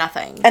once or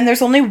nothing. And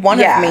there's only one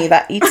of me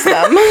that eats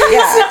them.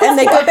 Yeah, and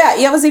they go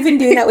bad. Yeah, I was even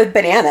doing that with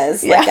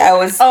bananas. Yeah.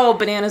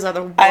 Bananas are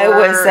the worst. I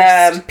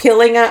was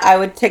peeling it. I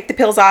would take the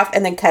peels off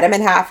and then cut them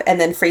in half and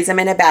then freeze them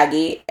in a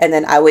baggie. And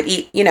then I would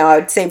eat, I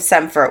would save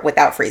some for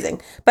without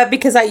freezing. But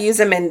because I use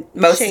them in,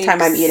 most of the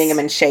time I'm eating them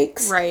in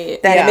shakes.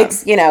 Right. Then it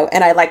makes,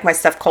 and I like my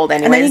stuff cold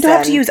anyways. And then you don't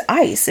have to use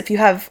ice if you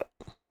have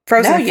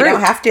frozen fruit. No, you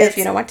don't have to if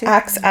you don't want to.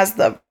 Acts as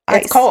the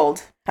ice. It's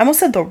cold. I almost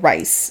said the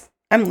rice.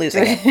 I'm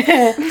losing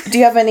it. Do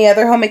you have any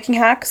other homemaking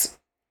hacks?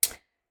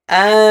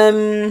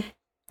 I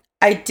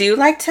do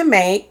like to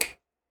make,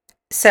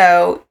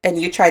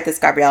 and you tried this,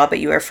 Gabriella, but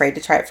you were afraid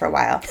to try it for a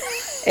while,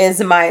 is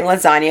my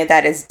lasagna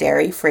that is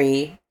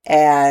dairy-free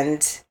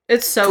and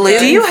it's so good.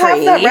 Do you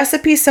have that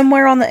recipe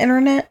somewhere on the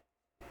internet?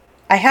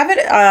 I have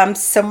it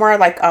somewhere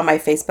like on my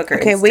Facebook or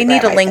Okay, Instagram, we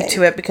need a I link think.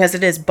 to it because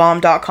it is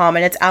bomb.com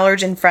and it's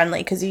allergen friendly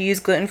because you use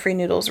gluten-free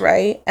noodles,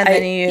 right? And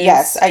then you use...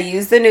 Yes, I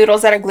use the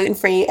noodles that are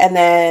gluten-free, and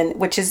then,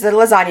 which is the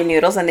lasagna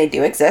noodles, and they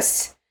do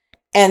exist.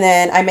 And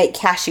then I make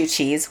cashew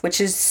cheese, which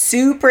is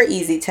super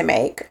easy to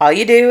make. All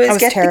you do is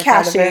get the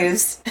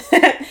cashews.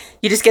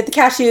 You just get the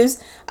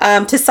cashews.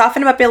 To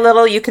soften them up a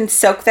little, you can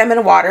soak them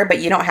in water, but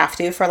you don't have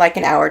to for like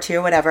an hour or two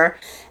or whatever.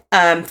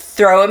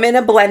 Throw them in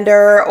a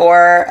blender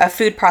or a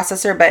food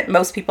processor, but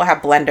most people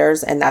have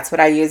blenders, and that's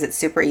what I use. It's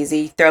super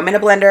easy. Throw them in a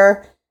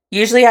blender.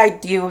 Usually I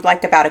do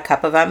like about a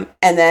cup of them,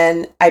 and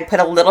then I put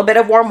a little bit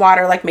of warm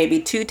water, like maybe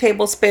 2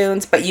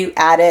 tablespoons, but you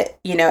add it,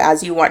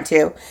 as you want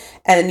to,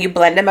 and then you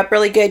blend them up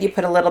really good. You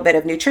put a little bit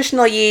of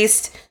nutritional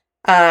yeast.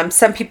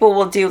 Some people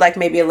will do like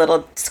maybe a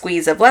little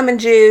squeeze of lemon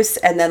juice,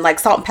 and then like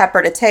salt and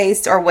pepper to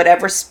taste, or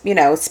whatever,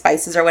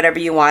 spices or whatever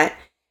you want,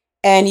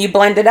 and you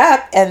blend it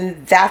up,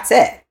 and that's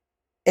it.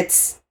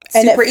 It's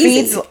super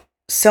easy. Feeds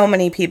so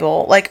many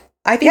people. Like,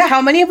 I think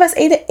how many of us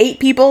ate it? 8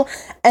 people,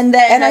 and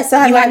then I still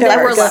had you had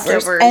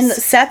leftovers. and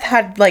Seth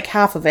had like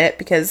half of it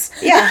because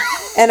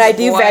and I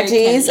do Boy,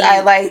 veggies.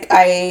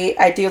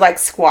 I do like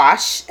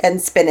squash and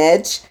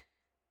spinach,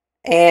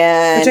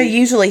 and which I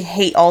usually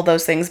hate all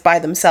those things by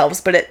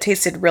themselves, but it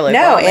tasted really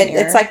good.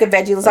 it's like a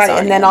veggie lasagna,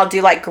 and then I'll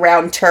do like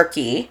ground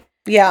turkey.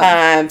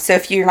 Yeah. So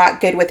if you're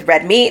not good with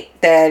red meat,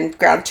 then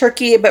ground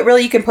turkey. But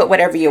really, you can put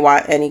whatever you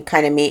want, any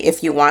kind of meat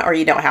if you want, or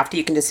you don't have to.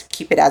 You can just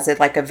keep it as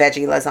like a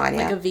veggie lasagna,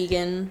 like a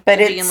vegan. But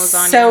vegan it's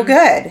lasagna. so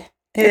good.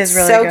 It's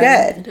really so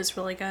good. It is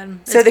really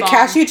good. So It's the bomb.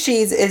 cashew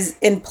cheese is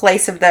in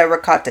place of the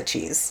ricotta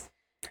cheese,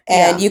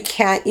 and you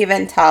can't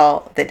even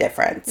tell the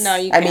difference. No,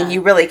 you I mean, can't.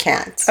 you really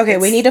can't. Okay,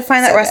 we need to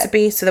find that so good.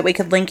 recipe so that we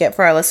could link it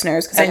for our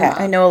listeners because Okay.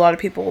 I know a lot of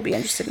people will be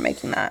interested in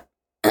making that.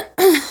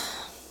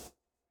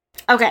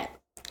 Okay,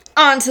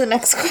 on to the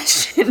next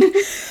question.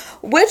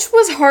 Which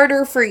was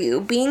harder for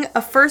you, being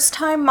a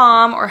first-time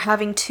mom or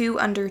having 2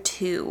 under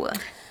 2?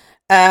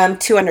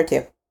 2 under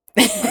 2.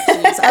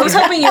 Jeez, I was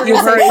hoping you were going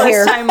to heard say it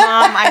here. first-time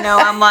mom. I know,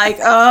 I'm like,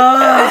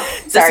 oh,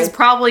 this Sorry. is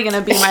probably going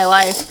to be my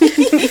life.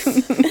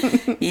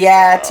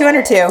 Yeah, 2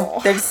 under 2.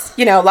 There's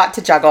a lot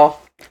to juggle.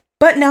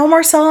 But now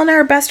Marcel and I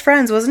are best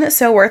friends. Wasn't it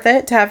so worth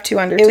it to have 2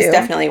 under 2? It was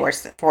definitely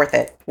worth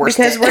it.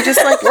 Because we're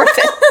just like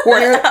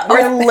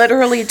we're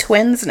literally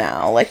twins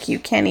now. Like you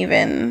can't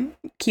even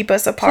keep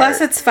us apart.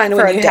 Plus, it's fun for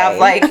when a you have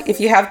day. if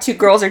you have 2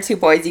 girls or 2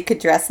 boys, you could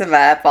dress them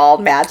up all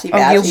matchy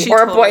matchy, she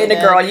or a boy totally and a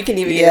did. girl. You can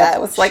even do that.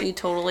 It was like She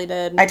totally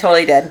did. I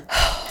totally did.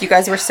 You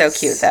guys were so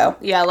cute though.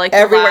 Yeah, like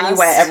Everywhere you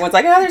went, everyone's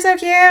like, "Oh, they're so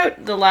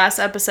cute." The last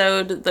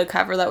episode, the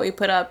cover that we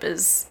put up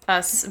is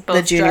us both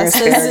The junior dressed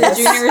as asparagus.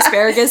 junior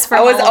asparagus for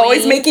I was always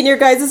Halloween. making your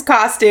guys'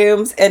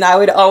 costumes, and I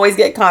would always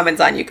get comments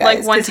on you guys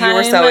Like one because time, you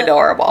were so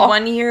adorable.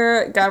 One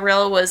year,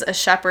 Gabriella was a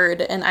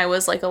shepherd, and I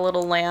was like a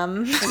little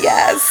lamb.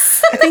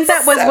 Yes, I think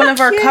that was So one of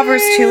our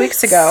covers 2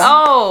 weeks ago.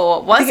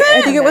 Oh, was it?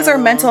 I think it was our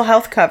mental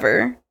health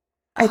cover.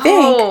 I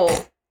think.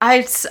 Oh,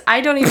 I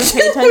don't even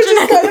pay attention. which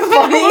is kind of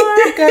funny.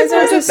 You guys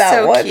are Was it just that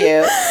so one?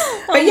 cute.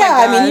 Oh But my yeah,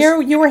 I mean,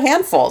 gosh. you were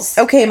handfuls.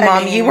 Okay, I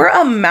Mom, mean- you were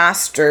a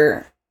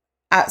master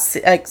at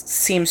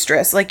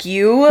seamstress. Like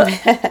you,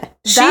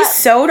 she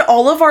sewed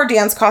all of our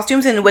dance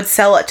costumes and would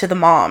sell it to the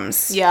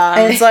moms. Yeah.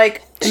 and it's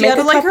like She make had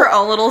a like couple- her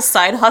own little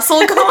side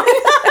hustle going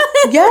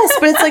on. Yes,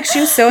 but it's like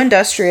she was so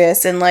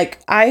industrious and like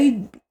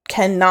I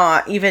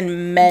cannot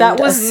even mend. That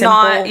a was simple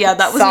not. Yeah,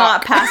 that was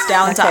not sock. passed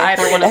down to Okay.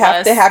 either one I of have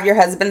us. to have your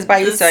husbands buy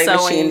you The sewing sewing,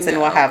 machines, and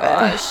we'll oh have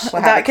gosh. it.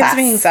 We'll have That a gives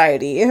me class.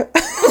 anxiety.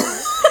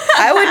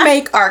 I would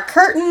make our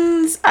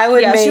curtains. I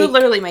would Yeah, make she would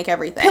literally make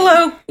everything.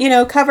 pillow,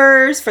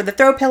 covers for the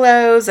throw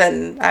pillows,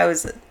 and I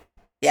was,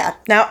 yeah.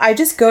 Now I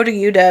just go to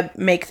you to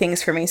make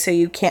things for me so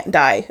you can't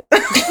die.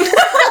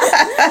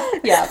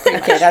 Yeah,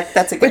 okay,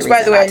 that's a good Which,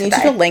 by the reason way, I not to need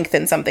die. you to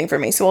lengthen something for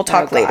me, so we'll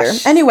talk later.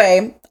 gosh.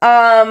 Anyway,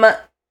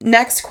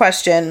 next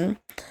question.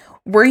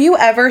 Were you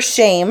ever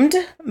shamed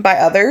by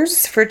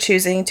others for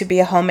choosing to be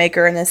a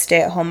homemaker and a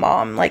stay-at-home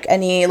mom? Like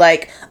any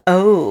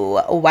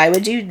oh, why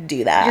would you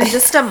do that? You're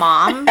just a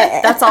mom.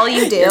 That's all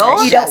you do.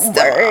 You Just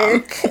don't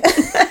work.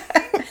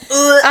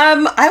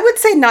 I would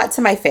say not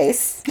to my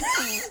face.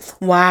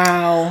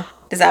 Wow.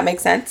 Does that make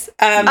sense?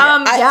 Yeah,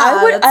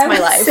 that's my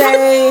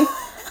life.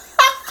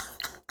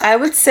 I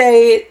would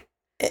say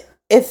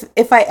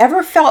if I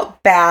ever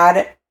felt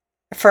bad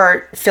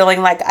for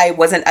feeling like I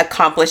wasn't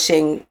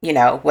accomplishing,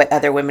 what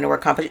other women were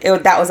accomplishing,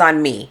 that was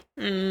on me.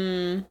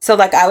 So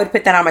like I would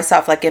put that on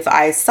myself. Like if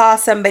I saw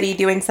somebody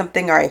doing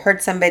something, or I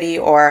heard somebody,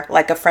 or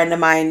like a friend of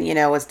mine,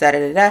 was da da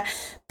da da.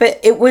 But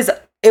it was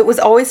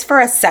always for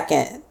a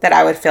second that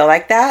I would feel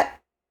like that,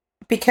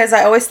 because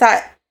I always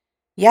thought,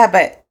 yeah,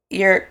 but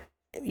you're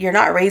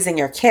not raising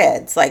your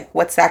kids. Like,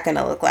 what's that going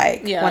to look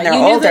like when they're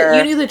older?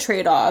 You knew the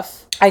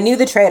trade-off. I knew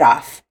the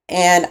trade-off,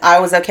 and I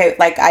was okay.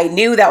 Like, I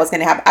knew that was going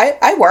to happen.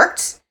 I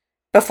worked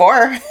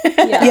before.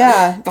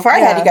 Yeah. Before I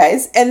had you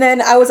guys. And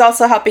then I was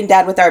also helping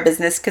Dad with our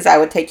business, because I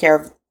would take care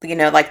of,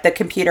 like the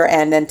computer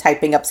end and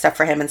typing up stuff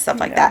for him and stuff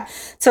like that.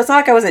 So it's not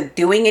like I wasn't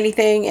doing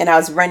anything, and I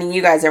was running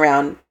you guys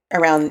around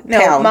around No,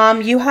 town.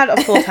 Mom, you had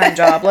a full-time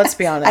job. Let's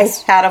be I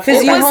honest. had a It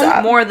full-time was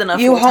job. more than a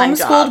You full-time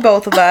homeschooled job.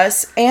 both of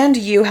us, and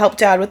you helped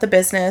Dad with the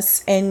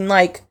business, and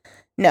like,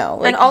 no,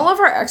 like And all of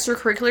our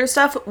extracurricular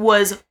stuff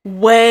was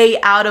way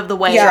out of the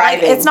way. Yeah.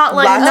 Like, it's not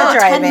like Lots of 10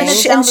 driving.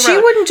 minutes she, down and the she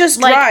road. wouldn't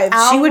just Like,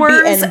 drive; she would be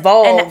hours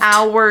involved. and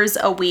hours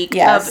a week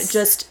Yes. of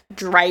just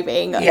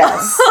driving.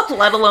 Yes.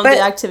 Let alone But-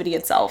 the activity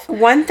itself.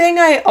 One thing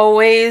I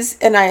always,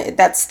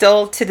 that's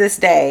still to this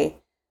day,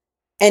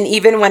 and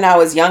even when I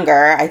was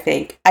younger, I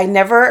think, I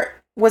never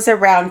was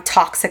around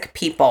toxic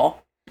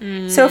people.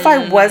 So if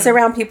I was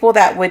around people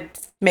that would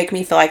make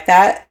me feel like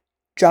that,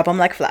 Drop them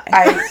like fly.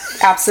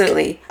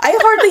 I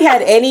hardly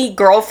had any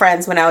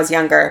girlfriends when I was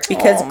younger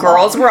because Aw,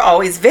 girls Mom. were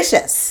always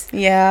vicious.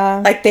 yeah,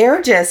 Like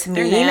they're just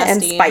They're mean and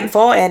nasty.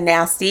 spiteful and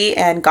nasty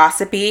and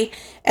gossipy.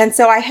 And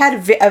so I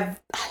had a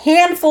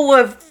handful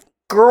of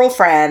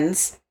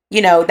girlfriends,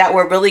 that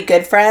were really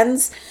good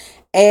friends.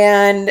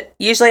 And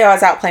usually I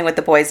was out playing with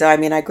the boys, though. I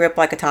mean, I grew up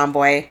like a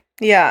tomboy.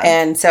 yeah.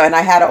 And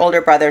I had an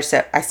older brother,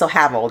 so I still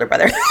have an older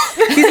brother.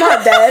 He's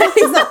not dead.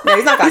 He's not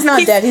gone. He's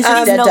not dead. He's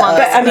just dead no to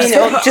longer- us. But I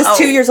mean, just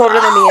 2 years older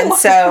than me. And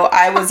so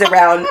I was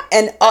around,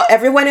 and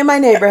everyone in my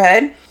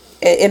neighborhood,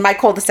 in my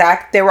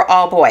cul-de-sac, they were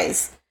all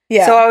boys.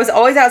 yeah. So I was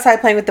always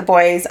outside playing with the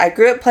boys. I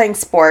grew up playing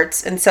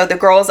sports. And so the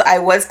girls I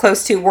was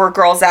close to were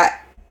girls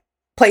that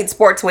played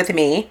sports with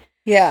me.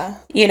 yeah.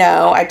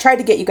 I tried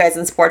to get you guys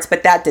in sports,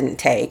 but that didn't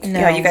take.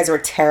 No. You guys were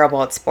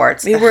terrible at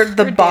sports. We were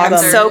the We're bottom.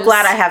 I'm so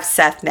glad I have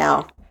Seth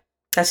now.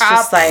 That's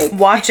just like,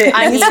 Watch it.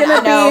 I He's mean, gonna I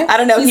know. be. I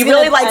don't know. He's He gonna-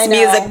 really I likes know.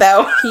 music,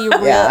 though. He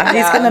really, Yeah,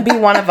 he's gonna be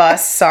one of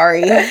us.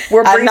 Sorry,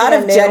 we're I'm not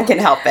if breeding Jed him can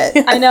help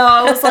it. I know.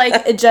 I was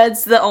like,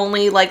 Jed's the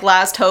only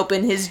last hope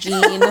in his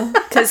gene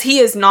because he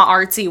is not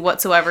artsy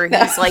whatsoever.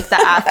 He's like the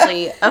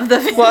athlete of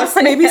the. Well,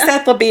 maybe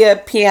Seth will be a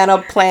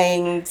piano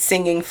playing,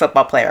 singing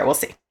football player. We'll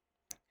see.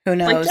 Who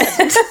knows?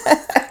 Jed.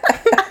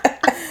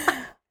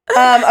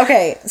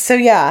 Okay, so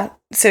yeah.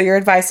 So your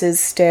advice is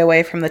stay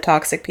away from the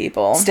toxic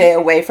people. Stay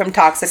away from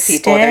toxic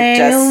people.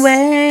 Stay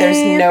away.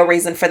 There's no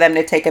reason for them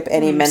to take up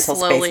any I'm mental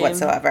space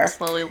whatsoever.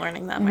 Slowly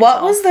learning that. Myself.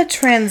 What was the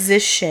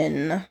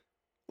transition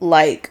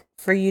like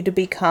for you to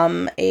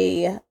become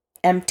a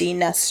empty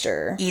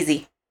nester?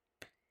 Easy.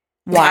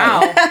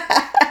 Why?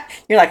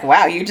 You're like,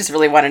 wow, you just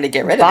really wanted to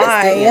get rid of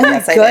Bye. this, didn't you?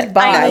 Yes, I did.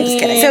 Goodbye. No, I'm just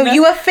kidding. So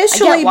you I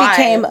officially get why.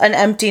 became an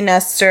empty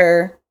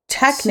nester 2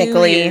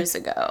 technically years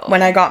ago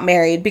when I got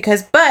married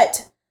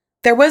but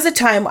there was a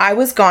time I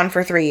was gone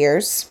for 3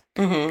 years.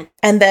 Mhm.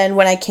 And then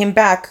when I came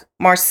back,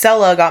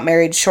 Marcella got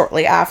married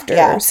shortly after.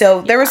 Yeah.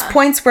 So there was Yeah.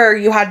 points where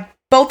you had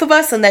both of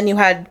us and then you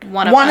had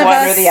One of one of us.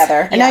 One us or the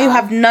other. And now you Yeah.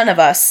 have none of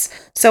us.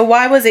 So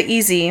why was it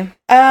easy?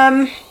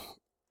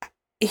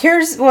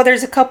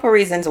 There's a couple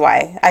reasons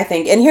why, I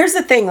think. And here's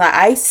the thing that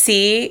I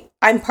see,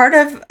 I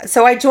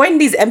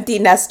joined these empty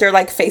nester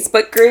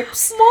Facebook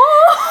groups.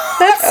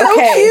 That's so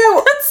Okay.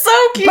 cute. That's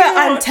so cute. But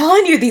I'm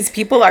telling you, these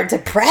people are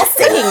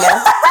depressing.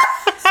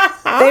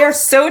 They are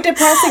so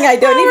depressing. I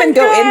don't even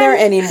go in there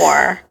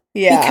anymore.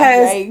 Yeah.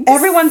 Because Yikes.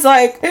 everyone's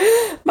like,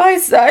 my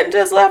son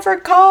just left for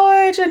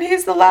college and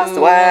he's the last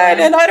one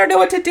and I don't know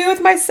what to do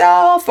with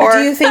myself. Or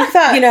do you think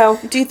that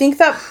do you think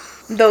that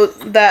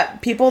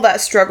that people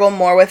that struggle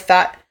more with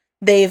that,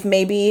 they've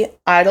maybe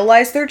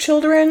idolized their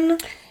children?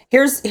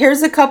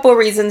 here's a couple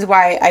reasons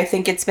why I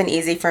think it's been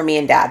easy for me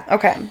and Dad.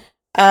 Okay.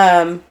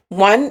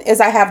 One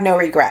is I have no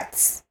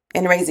regrets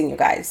in raising you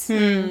guys.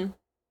 Mm.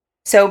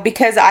 So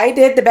because I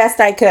did the best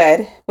I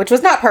could, which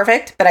was not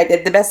perfect, but I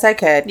did the best I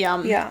could.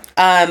 Yeah. Yeah.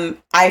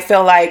 I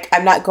feel like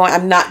I'm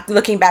not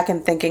looking back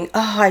and thinking,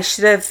 oh, I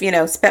should have,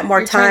 spent more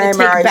You're trying time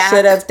to or take I back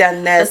should have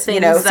done this, the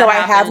things so that I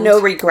have no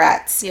happened.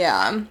 regrets.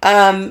 Yeah.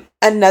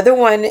 Another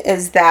one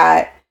is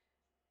that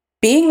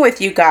being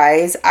with you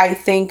guys, I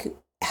think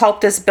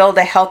helped us build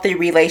a healthy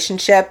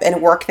relationship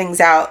and work things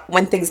out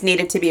when things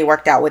needed to be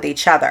worked out with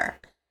each other.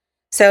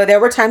 So there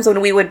were times when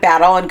we would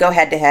battle and go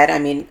head to head. I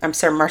mean, I'm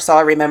sure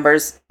Marcella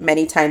remembers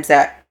many times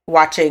that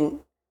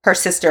watching her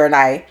sister and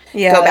I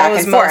Yeah. go back that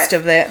was and most forth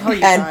of it. Oh,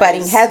 you and guys.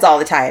 butting heads all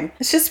the time.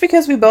 It's just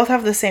because we both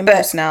have the same But,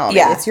 personality.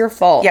 yeah. It's your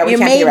fault. Yeah, we you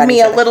can't be made around me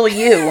each a other. little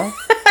you.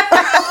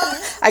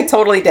 I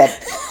totally did.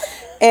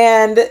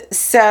 And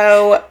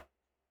so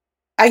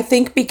I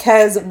think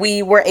because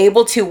we were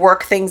able to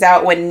work things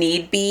out when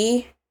need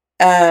be,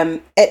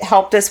 it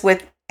helped us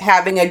with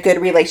having a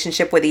good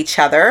relationship with each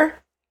other.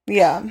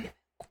 Yeah.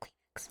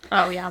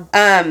 Oh yeah.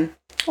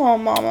 Oh,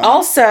 mama.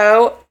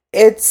 Also,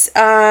 it's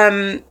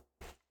and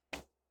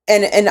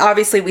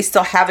obviously we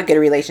still have a good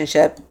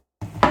relationship.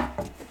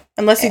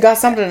 Unless you got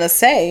something to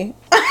say.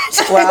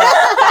 Well,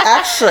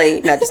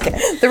 actually, no, just kidding.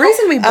 The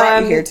reason we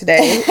brought you here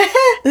today,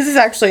 this is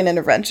actually an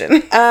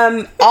intervention.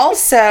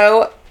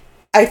 Also,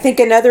 I think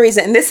another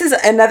reason, and this is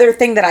another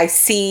thing that I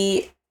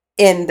see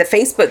in the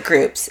Facebook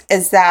groups,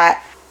 is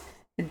that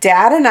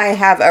Dad and I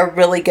have a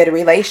really good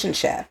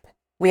relationship.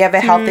 We have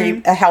a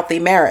healthy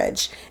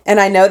marriage. And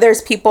I know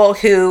there's people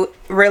who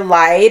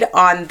relied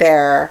on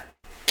their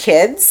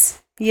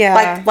kids.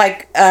 Yeah.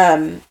 Like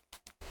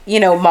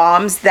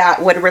moms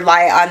that would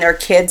rely on their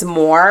kids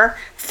more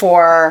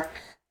for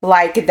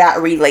like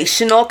that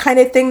relational kind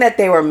of thing that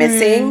they were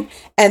missing,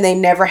 and they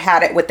never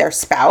had it with their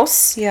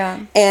spouse.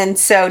 Yeah. And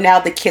so now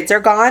the kids are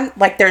gone,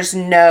 like there's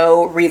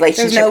no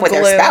relationship with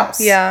their spouse.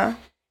 Yeah.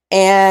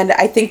 And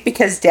I think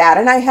because Dad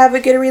and I have a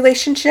good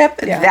relationship,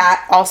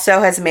 that also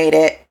has made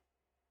it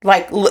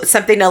like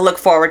something to look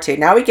forward to.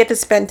 Now we get to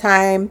spend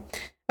time.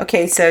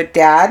 Okay, so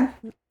Dad,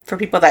 for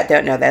people that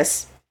don't know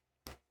this,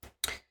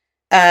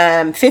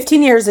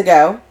 15 years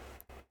ago,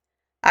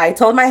 I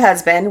told my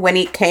husband when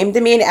he came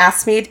to me and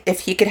asked me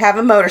if he could have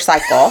a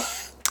motorcycle,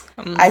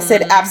 I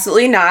said,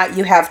 absolutely not.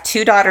 You have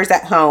 2 daughters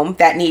at home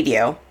that need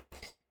you.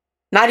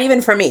 Not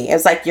even for me. It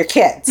was like your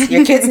kids.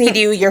 Your kids need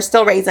you. You're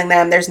still raising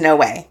them. There's no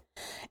way.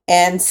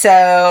 And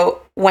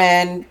so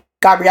when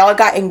Gabriella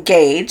got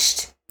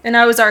engaged, and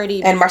I was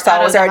already, and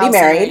Marcel was already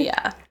married.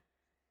 Yeah.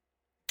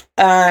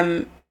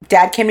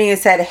 Dad came to me and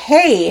said,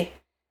 hey,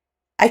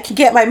 I can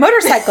get my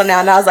motorcycle now.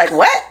 And I was like,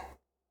 what?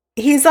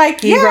 He's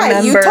like,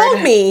 yeah, you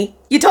told me.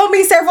 You told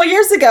me several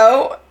years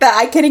ago that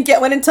I couldn't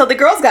get one until the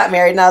girls got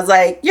married. And I was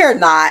like, you're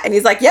not. And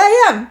he's like, yeah,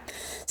 I am.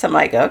 So I'm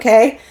like,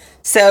 okay.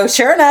 So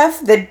sure enough,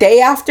 the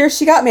day after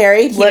she got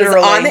married, he was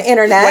on the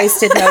internet.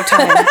 Wasted no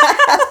time.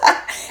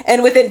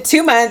 And within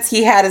 2 months,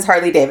 he had his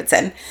Harley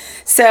Davidson.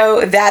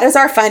 So that is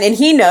our fun. And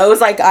he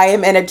knows, like, I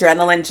am an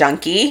adrenaline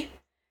junkie.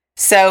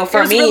 So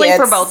for me, really it's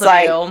for both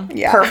like of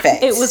you.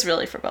 Perfect. It was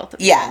really for both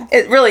of you. Yeah,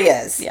 it really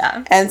is.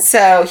 Yeah. And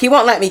so he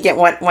won't let me get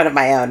one of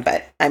my own,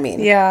 but I mean,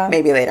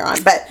 maybe later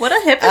on. But what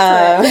a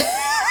hypocrite.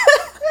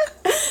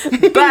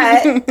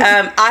 But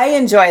I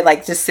enjoy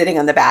like just sitting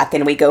on the back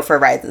and we go for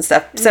rides and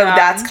stuff. So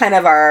that's kind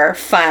of our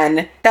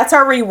fun. That's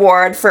our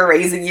reward for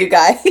raising you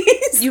guys.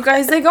 You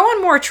guys, they go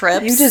on more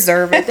trips. You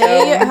deserve it.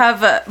 They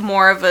have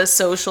more of a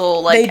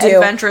social, like,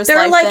 adventurous they're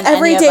life like than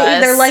every any day. of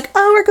us. They're like,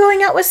 oh, we're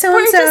going out with so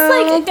and so. We're just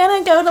like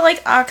gonna go to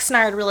like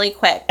Oxnard really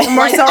quick. And,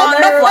 like, Marcel on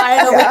the fly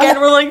on the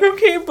weekend, we're like,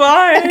 okay,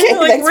 bye. Okay,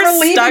 like thanks we're for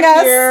leaving stuck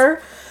us.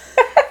 here.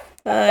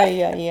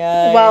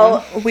 Yeah.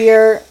 Well,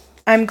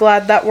 I'm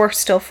glad that we're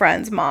still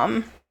friends,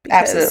 Mom.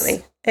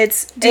 Absolutely.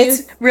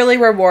 It's really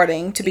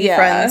rewarding to be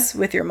friends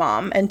with your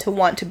mom and to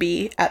want to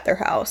be at their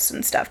house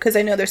and stuff, because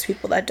I know there's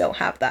people that don't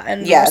have that,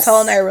 and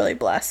Marcel and I are really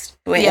blessed.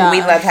 And we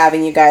love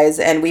having you guys,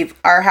 and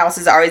our house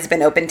has always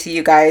been open to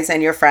you guys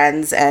and your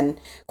friends, and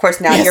of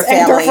course now your family,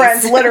 and your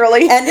friends,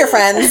 literally, and your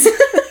friends,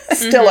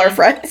 still our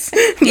friends,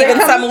 even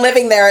some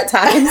living there at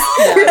times.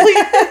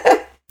 Really,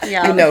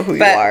 you know who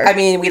you are. I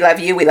mean, we love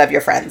you. We love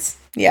your friends.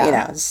 Yeah, you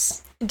know.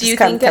 Do you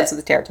think comes with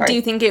the territory? Do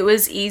you think it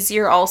was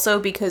easier also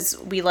because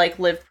we like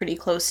lived pretty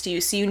close to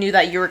you, so you knew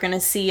that you were going to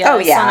see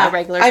us on a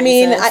regular basis? I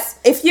mean,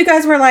 if you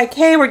guys were like,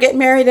 "Hey, we're getting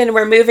married and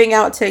we're moving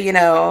out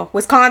to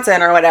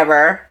Wisconsin or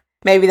whatever,"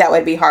 maybe that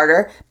would be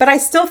harder. But I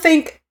still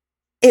think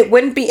it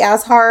wouldn't be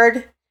as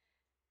hard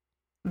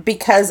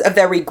because of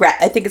the regret.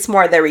 I think it's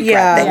more the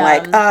regret thing,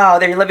 like, oh,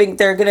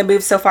 they're going to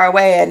move so far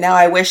away, and now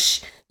I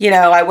wish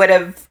I would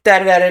have da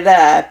da da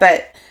da.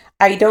 But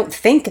I don't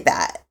think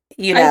that.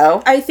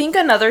 I think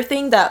another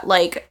thing that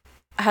like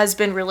has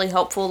been really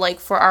helpful, like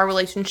for our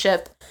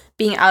relationship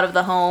being out of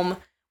the home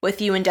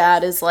with you and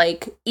Dad, is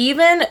like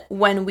even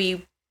when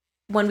we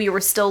were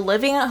still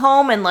living at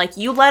home and like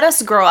you let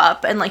us grow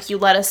up and like you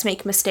let us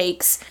make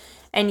mistakes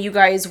and you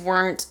guys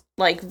weren't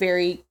like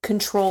very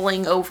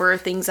controlling over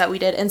things that we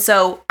did. And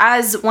so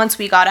once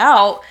we got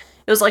out,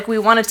 it was like we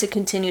wanted to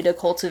continue to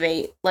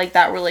cultivate like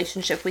that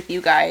relationship with you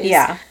guys.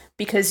 Yeah.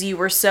 Because you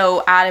were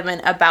so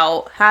adamant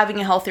about having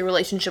a healthy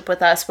relationship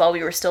with us while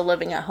we were still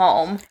living at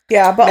home.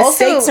 Yeah, but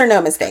mistakes or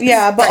no mistakes.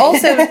 Yeah, but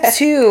also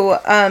too,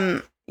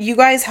 you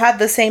guys had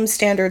the same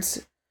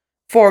standards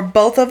for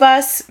both of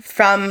us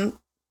from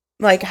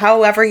like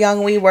however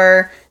young we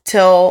were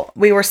till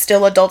we were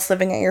still adults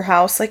living at your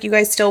house. Like you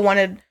guys still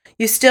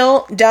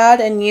Dad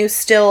and you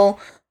still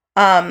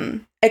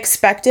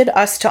expected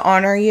us to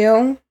honor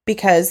you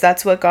because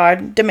that's what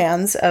God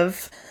demands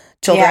of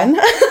children.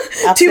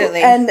 Yeah,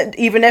 absolutely. And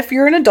even if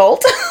you're an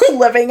adult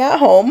living at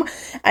home.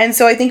 And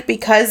so I think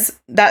because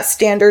that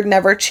standard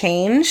never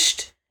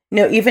changed,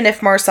 even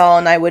if Marcel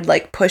and I would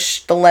like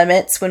push the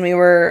limits when we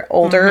were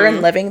older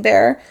and living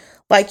there,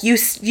 like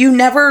you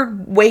never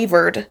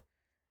wavered.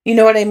 You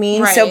know what I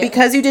mean? Right. So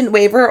because you didn't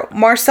waver,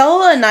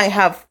 Marcel and I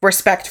have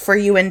respect for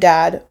you and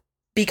Dad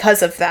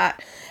because of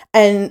that.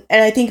 And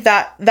I think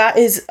that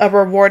is a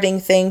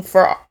rewarding thing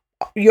for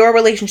your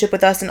relationship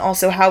with us and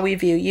also how we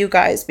view you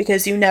guys,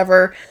 because you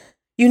never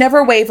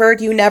wavered,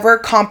 you never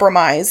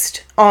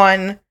compromised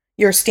on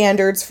your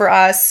standards for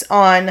us,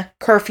 on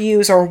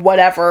curfews or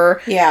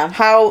whatever. Yeah.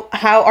 How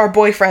our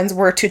boyfriends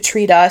were to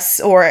treat us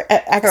or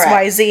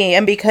XYZ.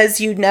 And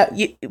because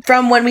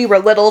from when we were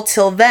little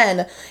till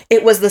then,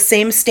 it was the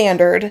same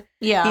standard.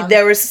 Yeah.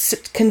 There was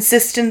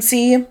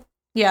consistency.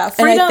 Yeah,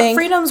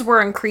 freedoms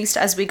were increased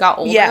as we got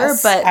older,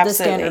 but absolutely. the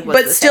standard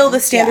was the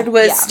standard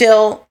was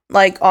still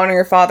like honor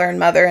your father and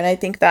mother, and I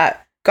think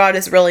that God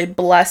has really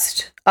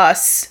blessed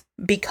us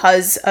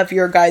because of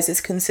your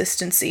guys'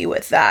 consistency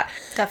with that.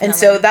 Definitely. And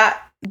so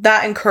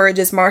that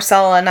encourages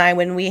Marcella and I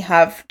when we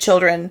have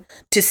children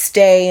to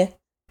stay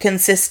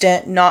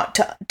consistent, not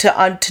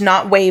to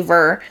not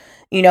waver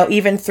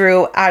even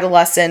through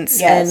adolescence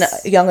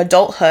Yes. and young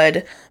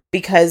adulthood,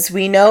 because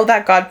we know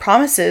that God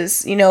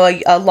promises,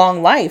 a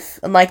long life.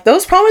 And like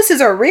those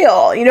promises are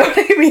real. You know what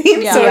I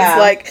mean? Yeah. So Yeah. it's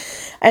like,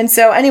 and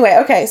so anyway,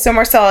 okay. So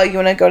Marcella, you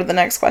want to go to the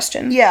next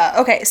question? Yeah.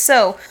 Okay.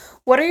 So,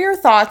 what are your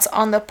thoughts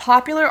on the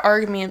popular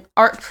argument?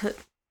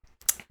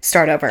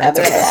 Start over. It's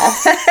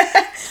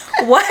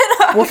okay.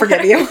 What? We'll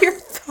forgive you. Your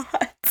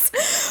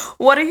thoughts?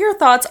 What are your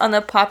thoughts on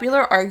the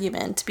popular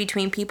argument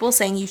between people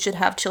saying you should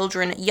have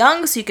children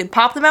young so you can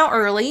pop them out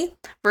early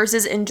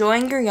versus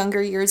enjoying your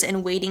younger years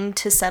and waiting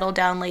to settle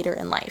down later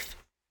in life?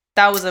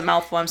 That was a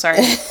mouthful. I'm sorry.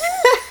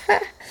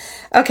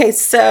 Okay,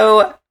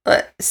 so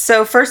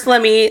first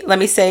let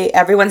me say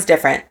everyone's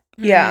different.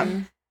 Yeah.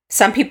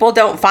 Some people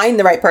don't find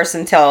the right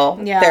person till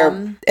Yeah.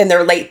 they're in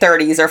their late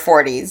 30s or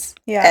 40s.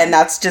 Yeah. And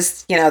that's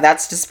just,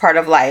 that's just part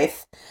of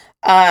life.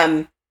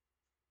 And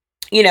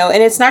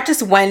it's not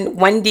just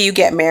when do you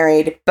get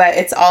married, but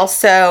it's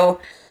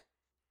also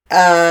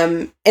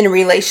in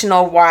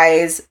relational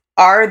wise,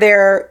 are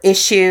there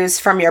issues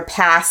from your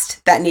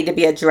past that need to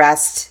be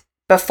addressed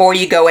before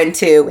you go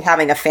into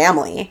having a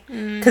family?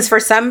 Because for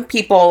some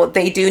people,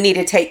 they do need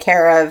to take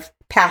care of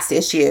past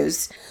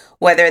issues,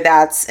 whether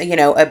that's,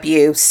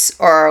 abuse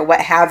or what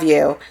have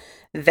you,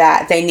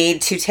 that they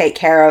need to take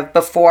care of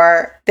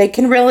before they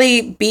can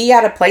really be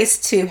at a place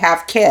to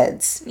have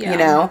kids,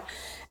 Yeah.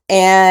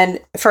 And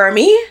for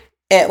me,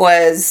 it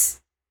was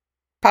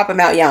pop them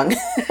out young.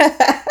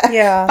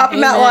 Yeah. Pop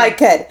them out while I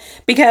could.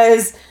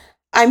 Because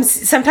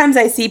sometimes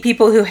I see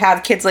people who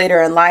have kids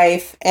later in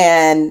life,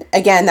 and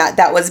again,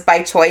 that was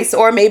by choice,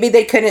 or maybe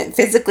they couldn't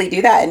physically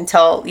do that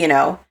until,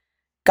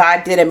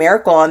 God did a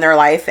miracle in their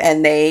life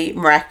and they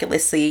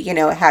miraculously,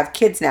 have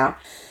kids now.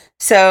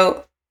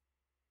 So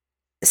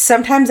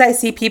sometimes I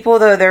see people,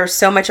 though, they're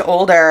so much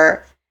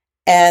older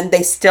and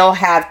they still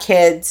have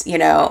kids,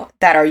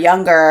 that are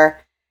younger,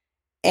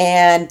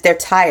 and they're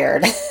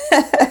tired.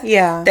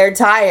 Yeah. They're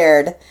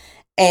tired,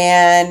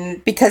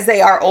 and because they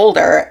are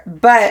older.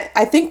 But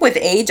I think with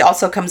age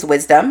also comes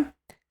wisdom.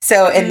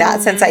 So in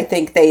that sense, I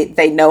think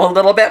they know a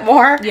little bit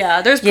more.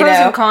 Yeah, there's pros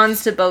and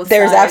cons to both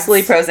There's sides,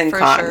 absolutely pros and for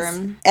cons.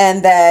 sure.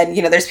 And then,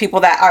 there's people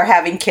that are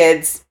having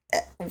kids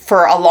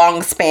for a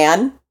long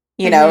span,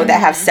 that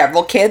have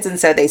several kids. And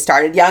so they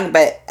started young,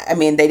 but I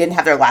mean, they didn't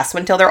have their last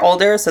one till they're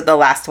older. So the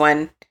last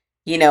one,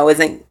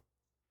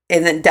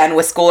 isn't done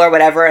with school or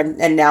whatever.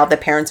 And now the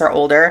parents are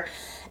older.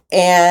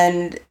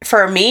 And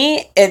for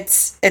me,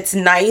 it's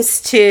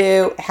nice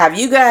to have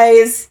you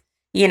guys,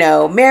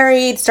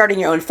 married, starting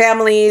your own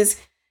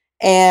families.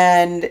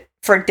 And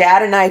for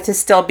Dad and I to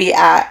still be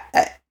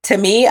at, to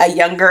me, a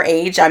younger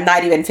age. I'm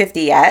not even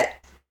 50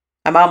 yet.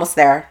 I'm almost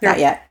there. Not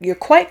yet. You're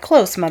quite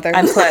close, Mother.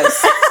 I'm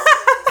close.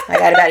 I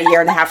got about a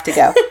year and a half to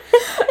go.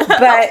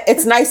 But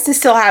it's nice to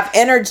still have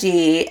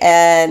energy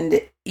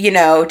and,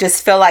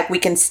 just feel like we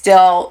can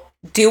still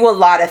do a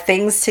lot of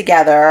things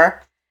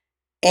together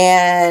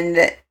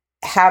and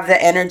have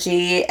the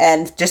energy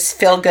and just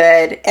feel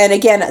good. And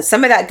again,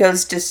 some of that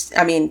goes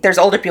there's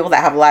older people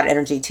that have a lot of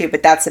energy too,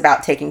 but that's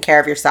about taking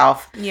care of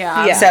yourself.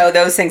 Yeah. Yeah. So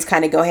those things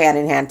kind of go hand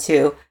in hand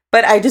too.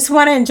 But I just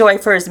want to enjoy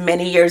for as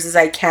many years as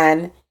I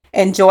can,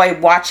 enjoy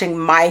watching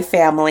my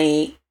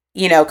family,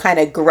 kind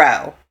of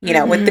grow,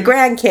 with the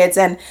grandkids.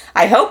 And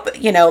I hope,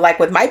 like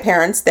with my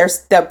parents,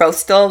 they're both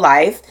still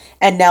alive,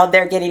 and now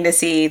they're getting to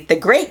see the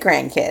great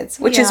grandkids,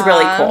 which is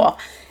really Yeah. cool.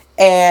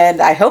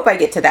 And I hope I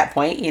get to that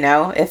point,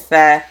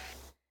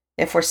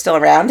 if we're still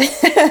around.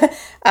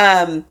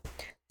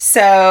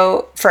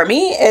 So for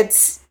me,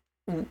 it's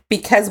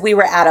because we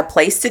were at a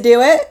place to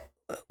do it,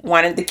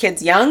 wanted the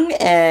kids young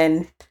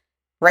and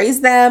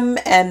raise them.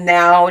 And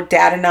now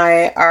Dad and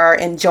I are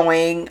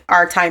enjoying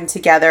our time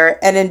together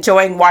and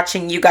enjoying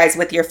watching you guys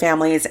with your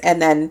families.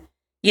 And then,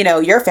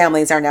 your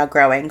families are now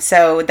growing.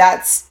 So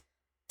that's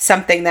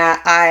something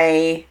that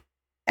I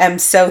am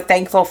so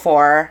thankful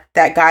for,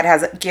 that God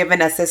has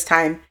given us this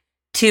time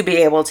to be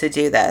able to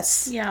do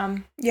this. Yeah.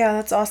 Yeah,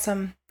 that's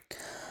awesome.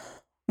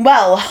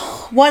 Well,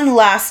 one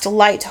last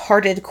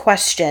light-hearted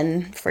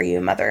question for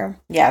you, Mother.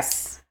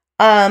 Yes.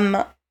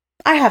 I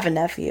have a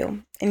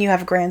nephew, and you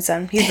have a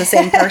grandson. He's the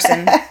same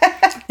person.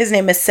 His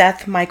name is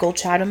Seth Michael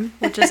Chatham.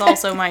 Which is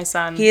also my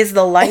son. He is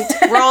the light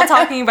We're all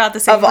talking about the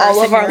same of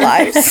all of person our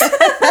here. lives.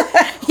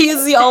 He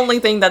is the only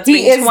thing that's He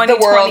being is the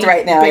 2020 world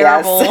right now,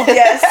 yes. bearable.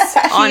 Yes,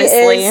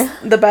 Honestly. he is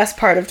the best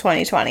part of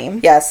 2020.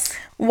 Yes.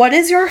 What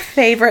is your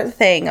favorite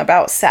thing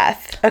about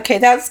Seth? Okay,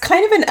 that's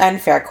kind of an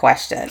unfair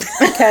question,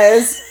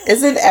 because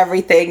isn't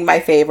everything my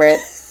favorite?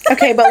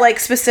 Okay, but like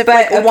specific,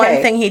 But, like one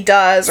okay. thing he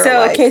does. Or So,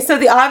 like, okay, so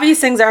the obvious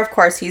things are, of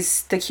course,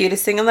 he's the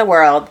cutest thing in the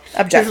world. His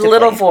objectively.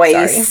 little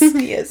voice, Sorry.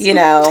 He is.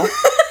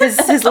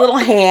 his little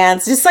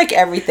hands, just like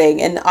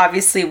everything. And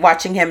obviously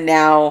watching him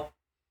now,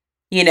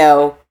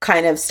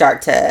 kind of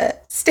start to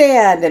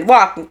stand and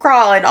walk and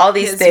crawl and all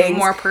these things.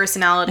 More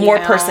personality. More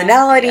now.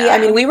 personality. Yeah. I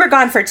mean, we were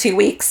gone for 2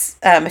 weeks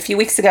a few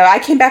weeks ago. I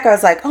came back. I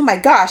was like, oh my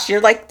gosh,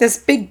 you're like this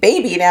big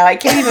baby now. I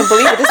can't even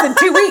believe it. It's been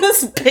 2 weeks.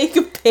 This big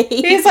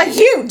baby. He's like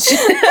huge.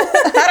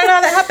 I don't know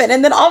how that happened.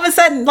 And then all of a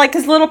sudden, like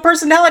his little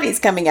personality is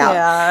coming out.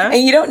 Yeah.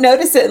 And you don't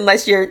notice it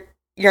unless you're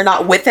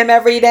not with him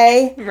every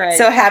day. Right.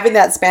 So having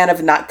that span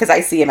of not, because I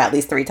see him at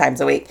least 3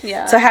 times a week.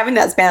 Yeah. So having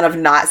that span of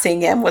not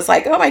seeing him was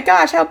like, oh my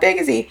gosh, how big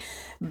is he?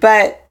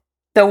 But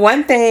the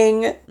one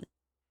thing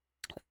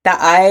that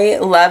I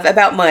love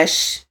about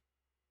Mush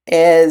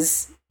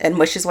is, and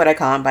Mush is what I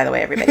call him, by the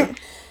way, everybody.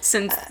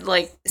 Since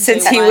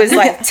Since day he one. was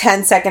like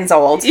 10 seconds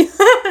old.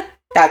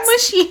 That's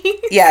mushy.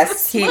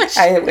 Yes, Mush.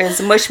 it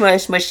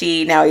was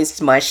mushy. Now he's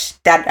Mush.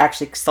 Dad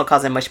actually still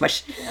calls him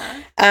Mush.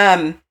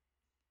 Yeah.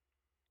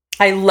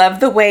 I love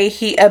the way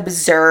he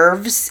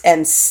observes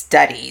and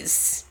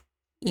studies,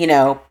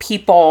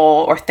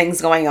 people or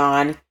things going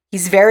on.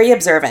 He's very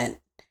observant,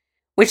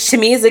 which to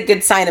me is a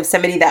good sign of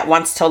somebody that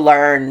wants to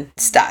learn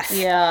stuff.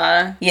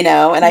 Yeah.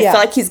 And I feel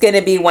like he's going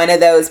to be one of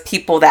those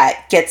people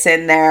that gets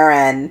in there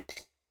and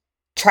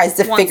tries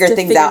to Wants figure to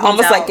things figure out,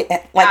 things almost out.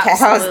 like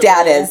how his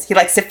dad is. He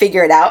likes to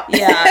figure it out.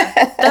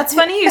 Yeah. That's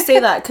funny you say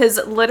that, because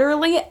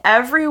literally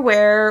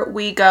everywhere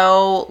we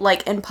go,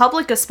 like in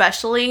public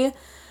especially,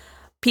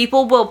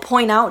 people will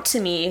point out to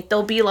me,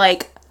 they'll be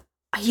like,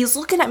 he's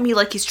looking at me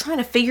like he's trying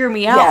to figure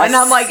me out. Yes. And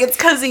I'm like, it's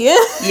because he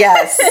is.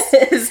 Yes.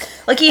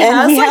 Like he And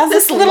has he like has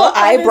this little look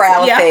on his-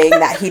 eyebrow Yeah. thing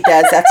that he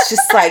does. That's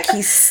just like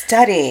he's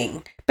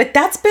studying. But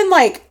that's been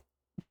like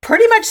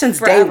pretty much since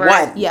Forever. day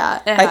one.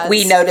 Yeah. it Like we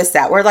has. noticed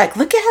that. We're like,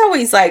 look at how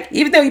he's like,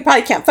 even though he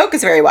probably can't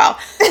focus very well,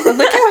 but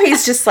look how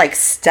he's just like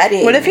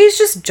studying. What if he's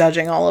just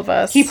judging all of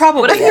us? He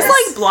probably What if is.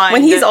 he's like blind?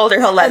 When he's older,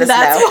 he'll let us And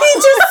that's know. why-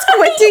 He's just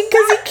squinting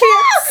because he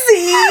can't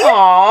see.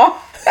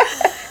 Aw.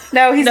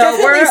 No, he's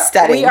definitely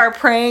studying. We are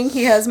praying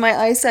he has my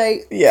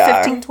eyesight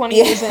Yeah. 15, 20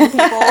 years in,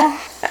 people.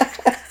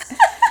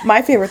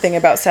 My favorite thing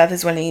about Seth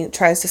is when he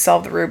tries to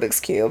solve the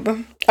Rubik's Cube.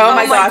 Oh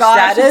my gosh,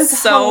 that it's is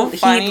so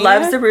funny. He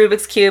loves the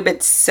Rubik's Cube.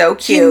 It's so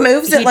He cute.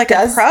 moves it like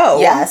a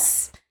pro.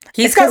 Yes.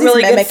 He's It's got 'cause he's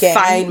really good mimicking.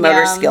 fine motor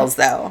Yeah. skills,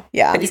 though.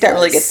 Yeah, But he's he got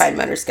really good does. fine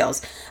motor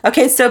skills.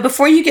 Okay, so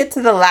before you get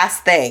to the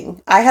last thing,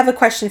 I have a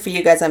question for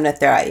you guys I'm going to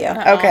throw at you.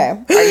 Okay.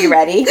 Are you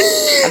ready?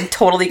 I'm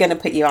totally going to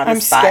put you on the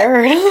I'm spot.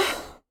 scared.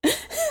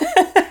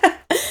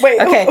 Wait,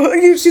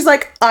 Okay. She's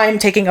like, I'm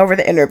taking over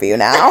the interview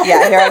now.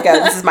 Yeah, here I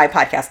go. This is my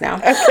podcast now.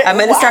 I'm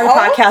going to start a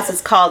podcast.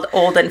 It's called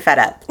Old and Fed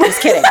Up.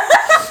 Just kidding.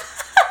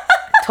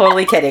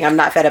 Totally kidding. I'm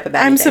not fed up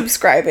about I'm anything.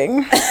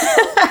 subscribing.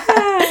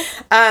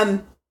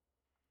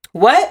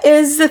 What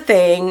is the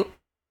thing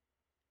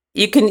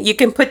you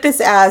can put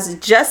this as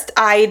just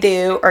I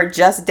do or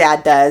just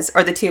Dad does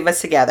or the two of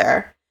us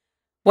together?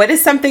 What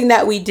is something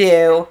that we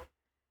do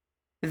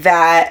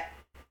that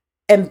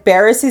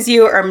embarrasses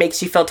you or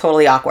makes you feel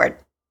totally awkward?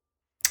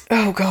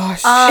 Oh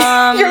gosh.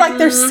 You're like,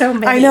 there's so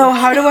many. I know.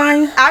 How do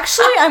I?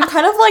 Actually, I'm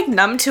kind of like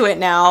numb to it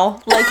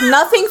now. Like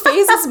nothing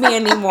phases me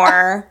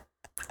anymore.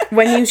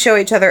 When you show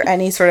each other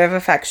any sort of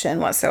affection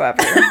whatsoever,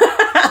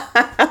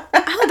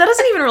 That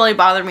doesn't even really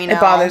bother me now. it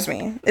bothers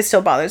me. It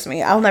still bothers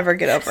me. I'll never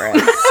get over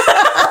it.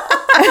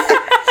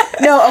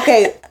 No,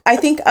 okay. I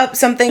think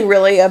something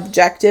really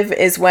objective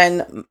is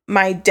when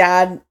my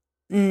dad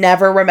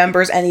never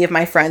remembers any of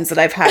my friends that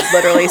I've had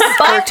literally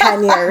for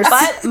 10 years.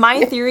 But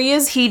my theory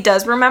is he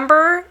does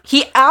remember.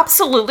 He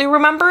absolutely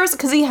remembers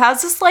because he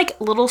has this like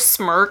little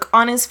smirk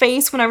on his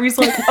face whenever he's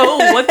like,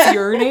 "Oh, what's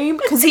your name?"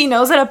 Because he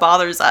knows that it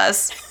bothers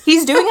us.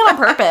 He's doing it on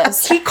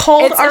purpose. He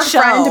called It's a our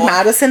show. friend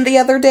Madison the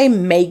other day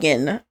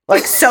Megan,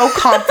 like so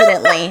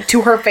confidently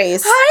to her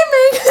face.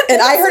 Hi, Megan.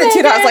 And I heard it too.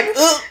 And I was like,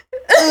 ugh.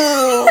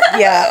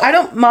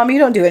 Yeah, Mom, you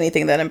don't do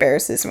anything that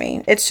embarrasses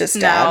me. It's just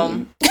Dad.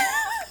 No.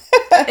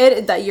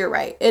 That you're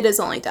right. It is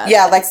only Dad.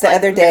 Yeah, like It's, the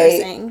other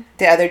day,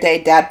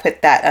 embarrassing. Dad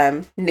put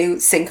that new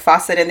sink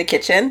faucet in the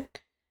kitchen.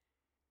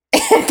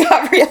 And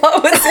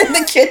Gabriella was in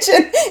the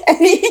kitchen and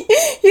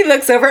he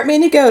looks over at me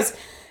and he goes,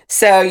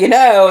 "So,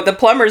 the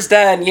plumber's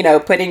done,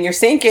 putting your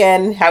sink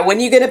in. When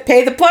are you going to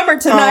pay the plumber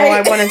tonight?" Oh,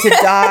 I wanted to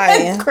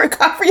die.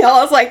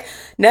 Gabriella was like,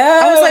 "No,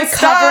 I was like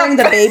stop." covering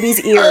the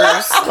baby's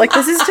ears. Like,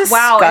 this is disgusting.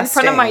 Wow, in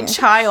front of my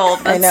child.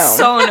 That's know.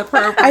 so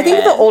inappropriate. I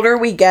think the older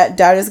we get,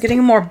 Dad is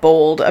getting more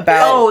bold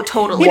about. Oh,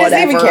 totally. He doesn't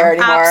even whatever. care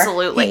anymore.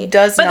 Absolutely. He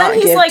does but not then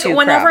he's give like, two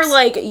whenever craps.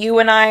 like you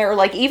and I, or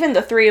like even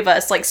the three of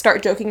us, like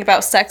start joking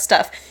about sex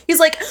stuff, he's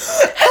like,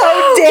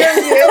 How dare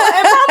you?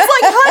 And Mom's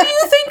like, how do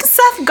you think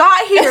Seth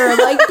got here?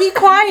 Like, be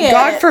quiet.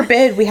 God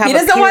forbid we have. He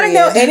doesn't want to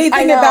know anything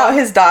I know. about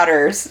his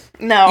daughters.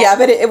 No. Yeah,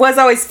 but it was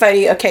always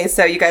funny. Okay,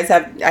 so you guys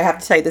I have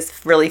to tell you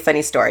this really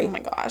funny story. Oh my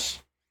gosh.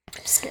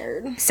 I'm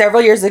scared.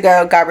 Several years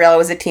ago, Gabriella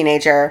was a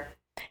teenager,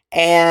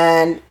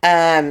 and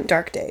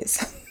dark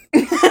days.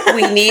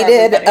 we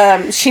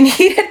needed she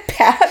needed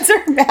pads or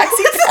maxi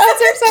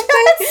pads or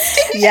something.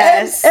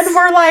 Yes. And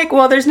we're like,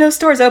 well, there's no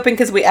stores open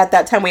because at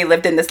that time we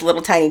lived in this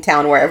little tiny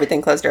town where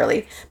everything closed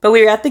early. But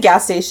we were at the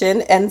gas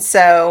station, and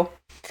so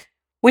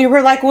we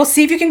were like, we'll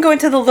see if you can go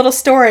into the little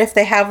store if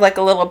they have like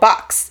a little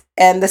box.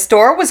 And the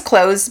store was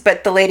closed,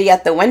 but the lady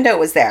at the window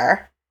was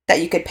there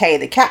that you could pay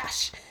the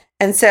cash.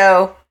 And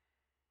so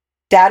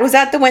Dad was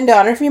at the window. I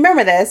don't know if you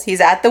remember this.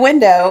 He's at the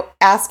window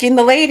asking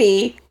the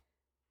lady,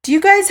 do you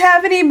guys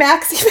have any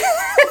maxi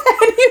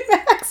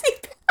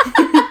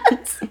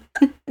pads?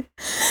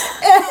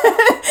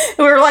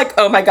 We were like,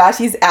 oh my gosh,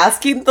 he's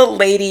asking the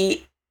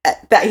lady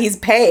that he's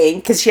paying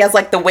because she has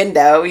like the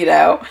window, you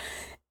know,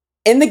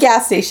 in the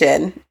gas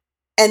station.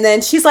 And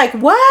then she's like,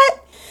 what?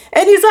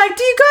 And he's like,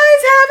 do you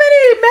guys have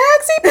any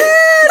maxi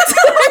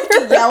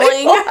pads?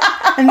 Yelling.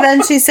 And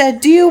then she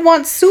said, do you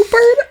want super?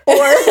 Or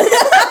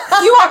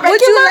You want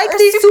would you like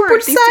the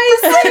super size?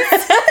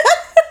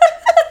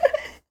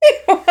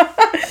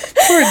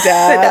 Poor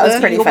Dad. That was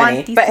pretty You funny.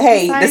 want the But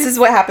hey, super this size? is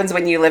what happens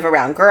when you live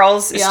around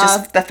girls. It's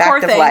just the poor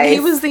fact of thing. life. He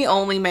was the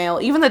only male.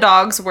 Even the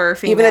dogs were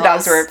females. Even the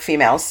dogs were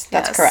females.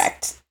 That's Yes.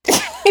 correct.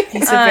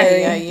 He's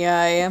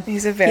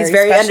a very, He's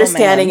very special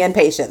understanding man. and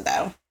patient,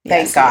 though. Yes,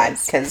 Thank he God,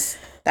 is. because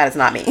that is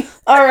not me.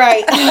 All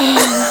right.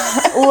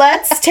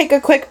 Let's take a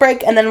quick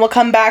break and then we'll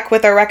come back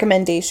with our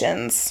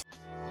recommendations.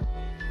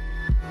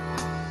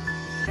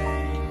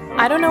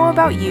 I don't know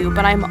about you,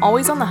 but I'm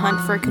always on the hunt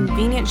for a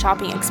convenient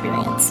shopping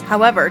experience.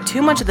 However,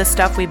 too much of the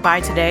stuff we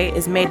buy today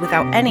is made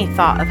without any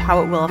thought of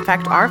how it will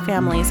affect our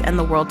families and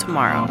the world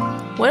tomorrow.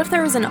 What if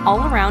there was an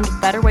all-around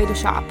better way to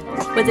shop,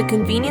 with the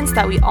convenience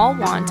that we all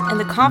want and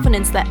the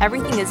confidence that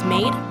everything is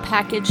made,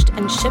 packaged,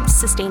 and shipped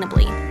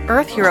sustainably?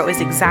 Earth Hero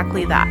is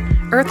exactly that.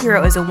 Earth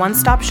Hero is a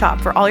one-stop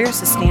shop for all your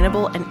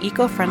sustainable and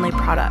eco-friendly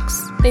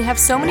products. They have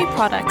so many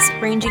products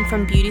ranging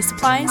from beauty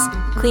supplies,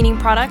 cleaning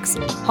products,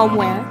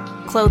 homeware,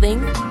 clothing,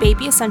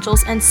 baby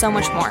essentials, and so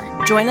much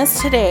more. Join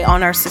us today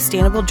on our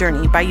sustainable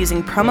journey by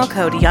using promo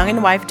code Young and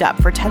Wifed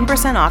Up for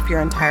 10% off your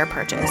entire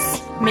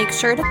purchase. Make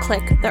sure to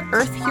click the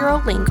Earth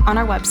Hero link on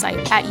our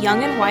website at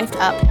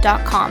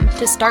youngandwifedup.com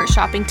to start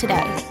shopping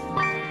today.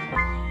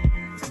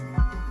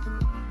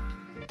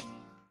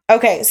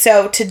 Okay,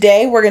 so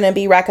today we're going to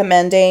be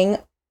recommending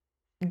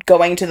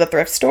going to the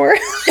thrift store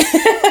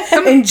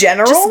in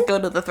general. Just go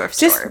to the thrift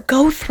store. Just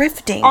go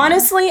thrifting.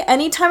 Honestly,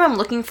 anytime I'm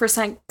looking for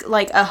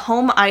like a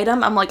home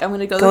item, I'm like, I'm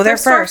gonna go to the there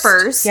thrift store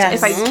first. first. Yes.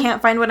 If I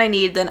can't find what I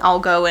need, then I'll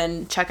go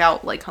and check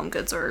out like Home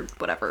Goods or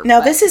whatever. Now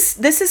But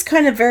this is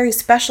kind of very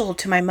special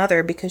to my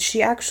mother because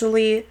she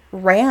actually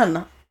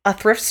ran a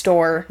thrift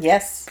store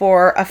Yes.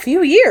 for a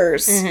few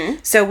years.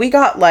 So we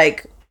got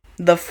like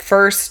the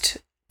first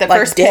The like,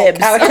 first dibs.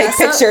 pick. I would take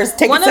pictures,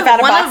 take stuff out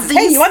of boxes.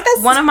 Hey, you want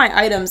this? One of my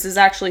items is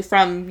actually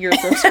from your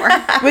thrift store.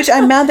 Which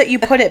I'm mad that you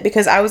put it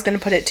because I was going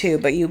to put it too,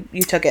 but you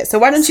took it. So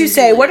why don't you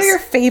say, what are your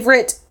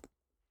favorite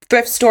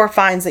thrift store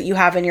finds that you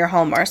have in your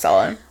home,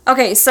 Marcella?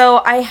 Okay,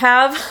 so I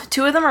have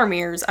two of them are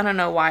mirrors. I don't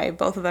know why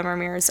both of them are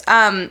mirrors.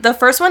 The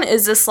first one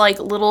is this like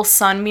little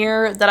sun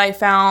mirror that I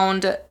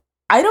found.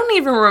 I don't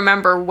even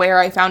remember where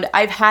I found it.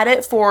 I've had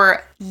it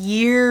for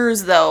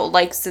years though,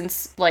 like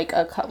since like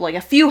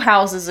a few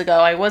houses ago.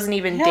 I wasn't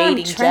even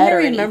dating Jed or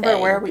anything.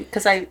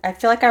 because I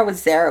feel like I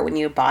was there when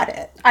you bought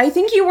it. I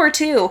think you were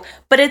too.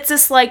 But it's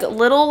this like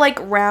little like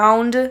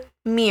round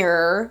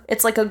mirror.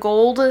 It's like a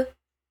gold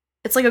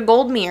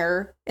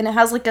mirror and it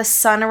has like a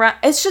sun around.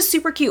 It's just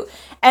super cute.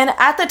 And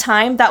at the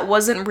time that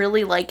wasn't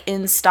really like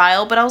in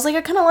style, but I was like, I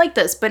kind of like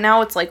this. But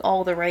now it's like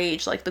all the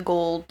rage, like the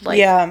gold like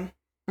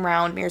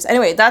round mirrors.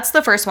 Anyway, that's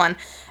the first one.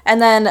 And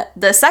then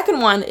the second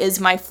one is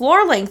my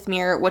floor length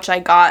mirror, which I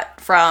got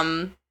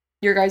from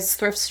your guys'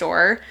 thrift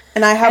store.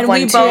 And I have And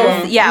one we too.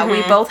 both,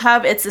 we both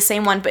have, it's the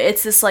same one, but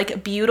it's this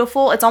like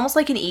beautiful, it's almost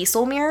like an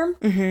easel mirror.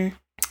 Mm-hmm.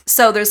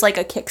 So there's like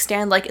a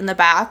kickstand like in the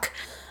back.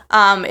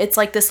 It's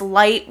like this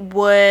light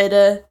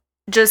wood,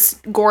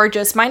 just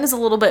gorgeous. Mine is a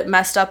little bit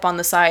messed up on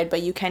the side,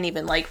 but you can't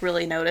even like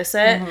really notice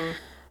it.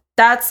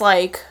 That's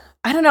like,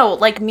 I don't know,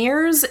 like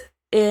mirrors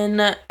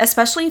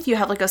especially if you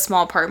have like a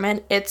small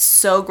apartment, it's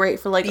so great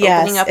for like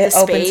opening up the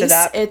space.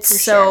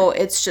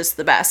 It's just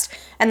the best.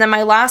 And then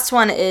my last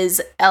one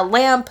is a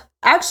lamp.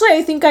 Actually,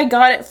 I think I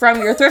got it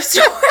from your thrift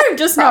store. I'm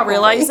just not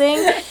realizing.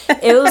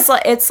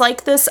 It's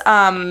like this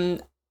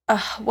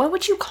what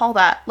would you call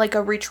that? Like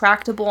a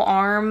retractable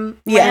arm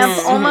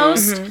lamp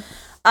almost.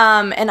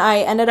 And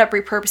I ended up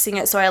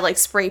repurposing it, so I like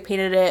spray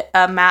painted it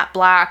a matte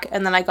black,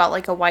 and then I got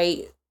like a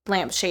white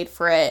lampshade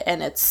for it,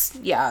 and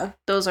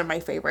those are my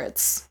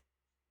favorites.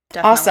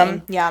 Definitely.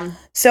 Awesome. Yeah.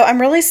 So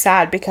I'm really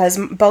sad because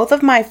both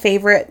of my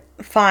favorite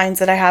finds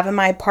that I have in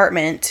my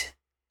apartment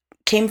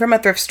came from a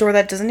thrift store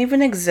that doesn't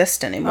even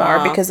exist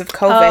anymore because of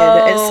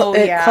COVID.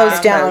 It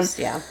closed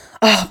down.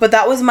 But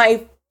that was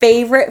my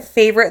favorite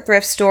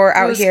thrift store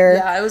out here.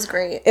 Yeah, it was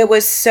great. It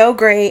was so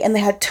great, and they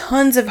had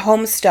tons of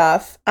home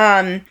stuff.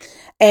 And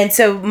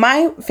so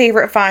my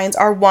favorite finds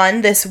are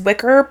this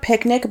wicker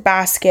picnic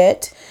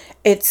basket.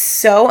 It's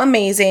so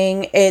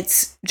amazing.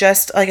 It's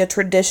just like a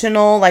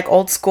traditional, like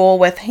old school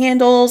with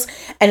handles,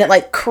 and it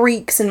like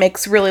creaks and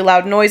makes really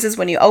loud noises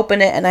when you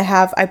open it. And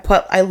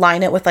I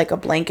line it with like a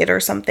blanket or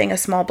something, a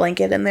small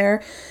blanket in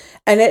there.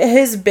 And it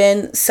has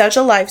been such a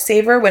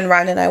lifesaver when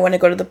Ryan and I want to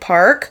go to the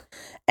park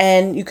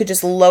and you could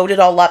just load it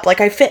all up. Like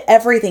I fit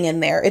everything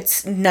in there.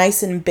 It's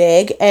nice and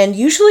big. And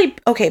usually,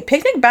 okay,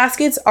 picnic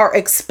baskets are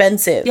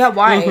expensive. Yeah,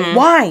 why? Mhm.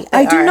 Why?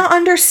 I do are. not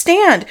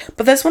understand.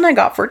 But this one I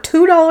got for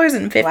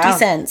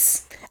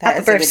 $2.50 That at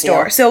the is a thrift good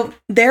store. deal. So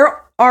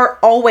there are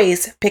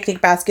always picnic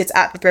baskets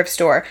at the thrift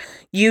store.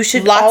 You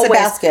should Lots always, of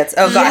baskets.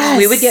 Oh gosh,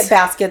 we would Yes. get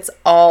baskets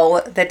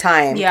all the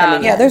time. Yeah.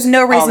 coming Yeah, in. there's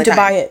no All reason the to time.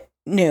 buy it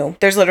new.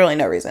 There's literally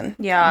no reason.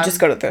 Yeah. Just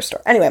go to the thrift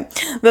store. Anyway,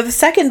 the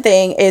second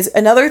thing is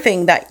another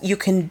thing that you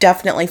can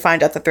definitely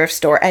find at the thrift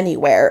store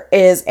anywhere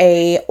is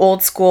a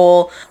old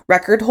school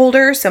record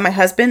holder. So my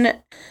husband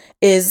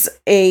is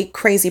a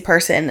crazy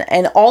person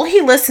and all he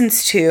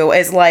listens to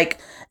is like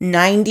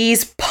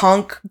 90s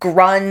punk,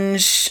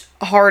 grunge,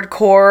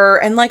 hardcore,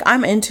 and like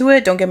I'm into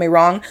it, don't get me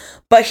wrong,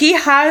 but he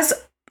has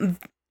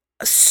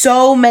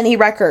so many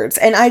records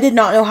and I did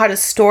not know how to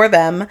store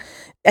them.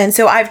 And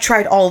so I've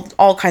tried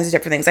all kinds of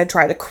different things. I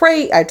tried a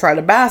crate, I tried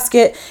a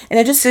basket, and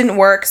it just didn't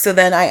work. So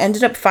then I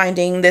ended up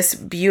finding this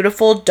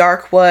beautiful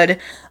dark wood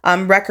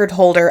record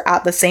holder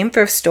at the same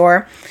thrift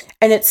store.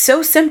 And it's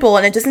so simple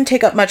and it doesn't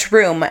take up much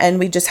room. And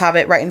we just have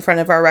it right in front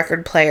of our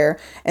record player.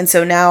 And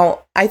so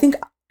now I think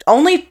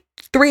only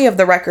 3 of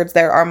the records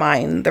there are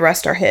mine. The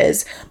rest are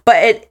his.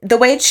 But the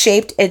way it's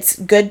shaped, it's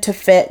good to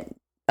fit.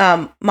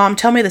 Mom,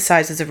 tell me the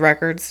sizes of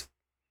records.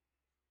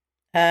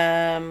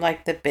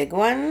 Like the big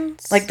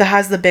ones. Like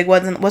has the big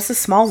ones and what's the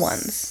small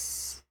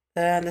ones?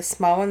 The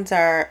small ones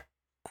are.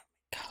 Oh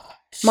my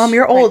gosh, Mom,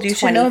 you're old. You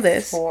should know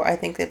this. 24. I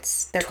think they're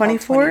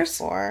 24s?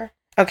 24.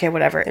 Okay,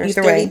 whatever. There's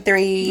Either way,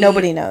 33.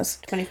 nobody knows.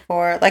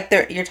 24. Like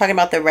you're talking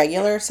about the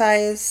regular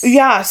size.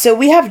 Yeah, so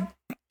we have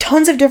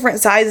tons of different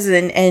sizes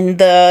and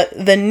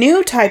the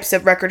new types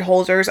of record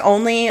holders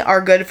only are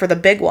good for the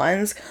big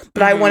ones,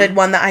 but I Mhm. wanted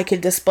one that I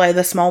could display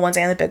the small ones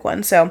and the big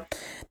ones. So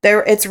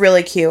it's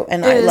really cute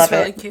and I It is love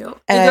really it. cute.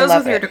 And It I goes love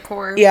with your it.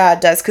 decor. Yeah,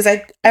 it does, because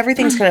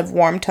everything's kind of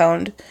warm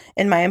toned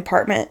in my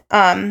apartment.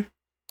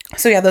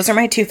 So yeah, those are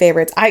my 2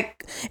 favorites.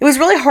 It was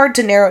really hard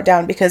to narrow it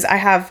down because I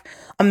have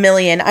a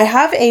million. I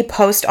have a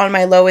post on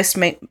my Lowest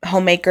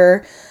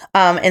Homemaker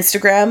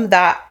Instagram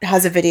that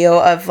has a video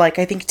of like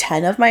I think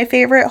 10 of my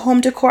favorite home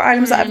decor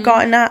items that I've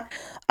gotten at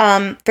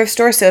thrift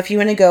store. So if you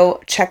want to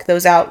go check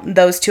those out,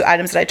 those 2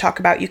 items that I talk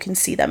about, you can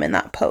see them in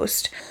that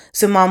post.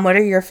 So Mom, what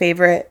are your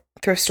favorite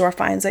thrift store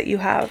finds that you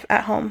have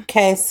at home?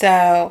 Okay,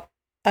 so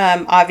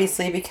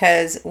obviously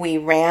because we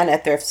ran a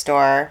thrift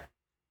store.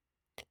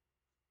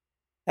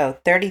 Oh,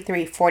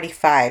 33,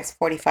 45s.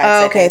 45s.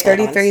 Oh, okay, I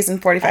think, 33s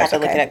and 45s. I have to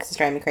look it okay. up because it's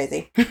driving me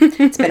crazy.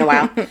 It's been a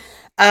while.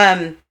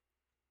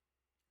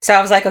 So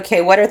I was like,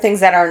 okay, what are things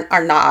that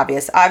are not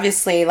obvious?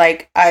 Obviously,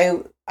 like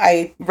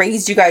I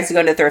raised you guys to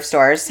go to thrift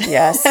stores.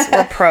 Yes,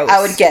 we're pros.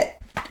 I would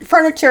get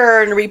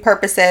furniture and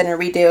repurpose it and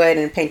redo it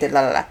and paint it,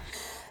 la la la.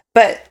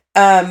 But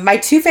my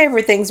 2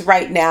 favorite things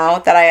right now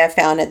that I have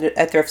found at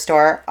a thrift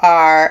store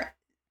are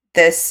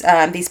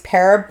these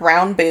pair of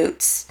brown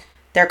boots.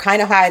 They're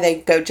kind of high. They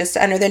go just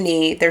under the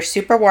knee. They're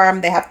super warm.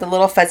 They have the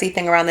little fuzzy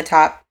thing around the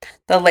top.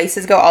 The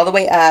laces go all the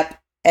way up.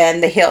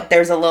 And the heel,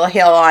 there's a little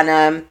heel on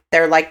them.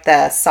 They're like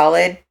the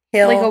solid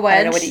heel. Like a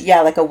I don't know wedge?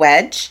 yeah, like a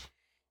wedge.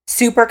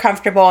 Super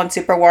comfortable and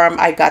super warm.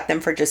 I got them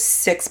for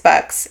just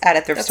 $6 at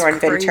a thrift That's store in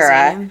crazy.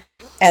 Ventura.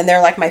 And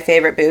they're like my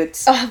favorite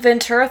boots. Oh,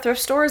 Ventura thrift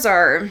stores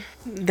are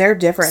They're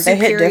different. They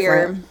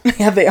superior. hit different.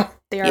 Yeah, they are.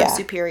 They are Yeah.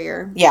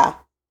 superior. Yeah.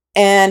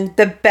 And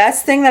the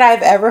best thing that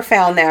I've ever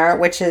found there,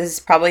 which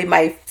is probably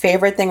my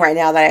favorite thing right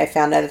now that I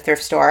found at a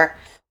thrift store,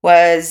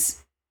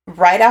 was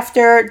right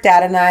after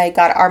Dad and I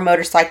got our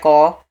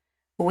motorcycle.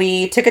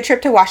 We took a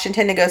trip to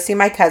Washington to go see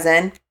my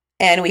cousin,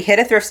 and we hit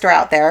a thrift store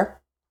out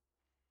there.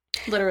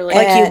 Literally.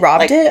 Like you And,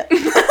 robbed like- it? We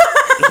hit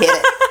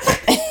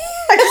it.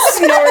 I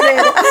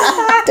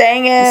snorted.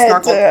 Dang it.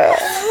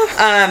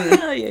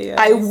 Um,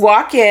 I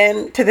walk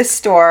in to the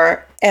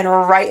store, and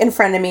right in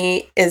front of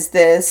me is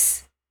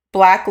this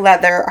black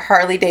leather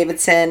Harley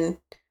Davidson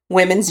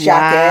women's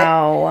jacket.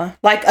 Wow.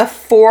 Like a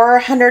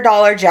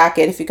 $400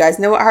 jacket. If you guys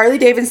know what Harley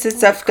Davidson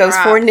stuff goes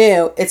crap. for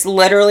new, it's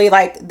literally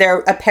like their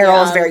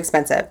apparel is Yeah. very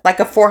expensive. Like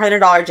a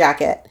 $400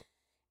 jacket.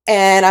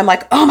 And I'm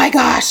like, oh my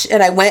gosh.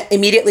 And I went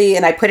immediately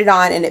and I put it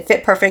on and it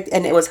fit perfect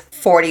and it was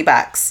 $40.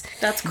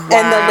 That's crazy.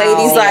 And the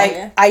lady's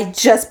like, I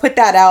just put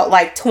that out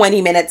like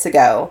 20 minutes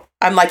ago.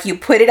 I'm like, you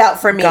put it out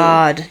for me.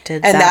 God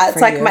did And that that's for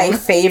like you. my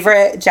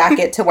favorite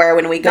jacket to wear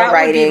when we go that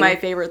riding. would be my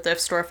favorite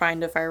thrift store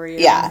find if I were you.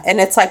 Yeah,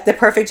 and it's like the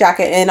perfect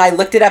jacket. And I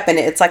looked it up, and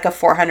it's like a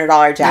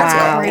 $400 jacket.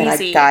 Wow. And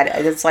Crazy.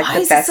 it's like Why the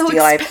is it best so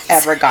deal I've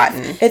expensive? ever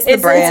gotten. It's the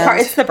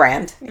brand. It's the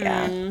brand.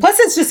 Yeah. Plus,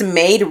 it's just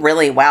made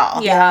really well.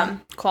 Yeah.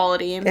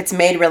 Quality. It's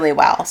made really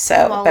well.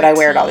 So, but I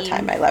wear it all the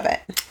Quality. time. I love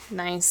it.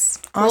 Nice.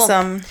 Cool.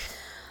 Awesome.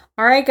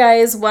 All right,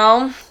 guys.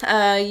 Well,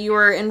 you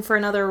are in for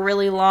another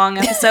really long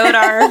episode.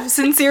 Our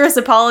sincerest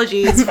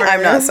apologies for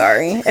I'm not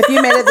sorry. If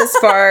you made it this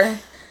far,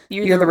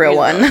 you're the real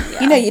one.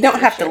 You know, you don't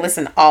have to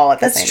listen all at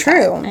the That's same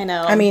true. time. I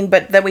know. I mean,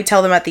 but then we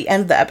tell them at the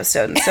end of the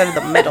episode instead of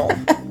the middle.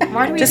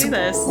 Why do we Just do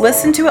this?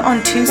 listen to it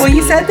on Tuesday. Well,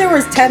 you said there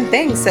was 10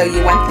 things, so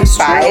you went through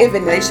 5,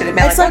 and they should have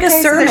been It's like okay,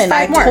 a so there's sermon.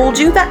 I 5 more. told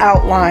you the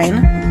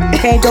outline.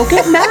 Okay, don't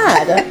get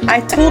mad. I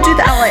told you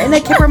the outline, and I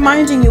kept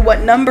reminding you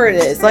what number it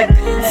is. Like,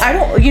 I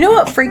don't. You know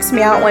what freaks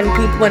me out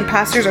when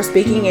pastors are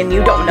speaking and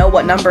you don't know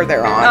what number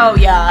they're on. Oh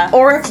yeah.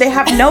 Or if they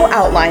have no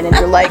outline and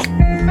you're like,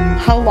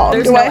 how long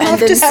There's do no I have end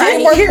to in say?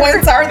 sight. What more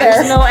points are there?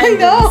 There's no end I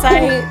know. in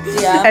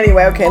sight. Yeah.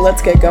 Anyway, okay,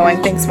 let's get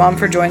going. Thanks, Mom,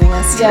 for joining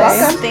us today.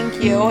 Yes,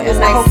 thank you. And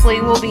nice.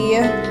 hopefully we'll be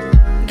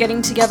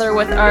getting together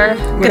with our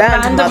Grandmother.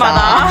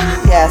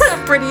 grandmother Yes.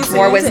 pretty soon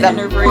More to wisdom.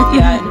 interview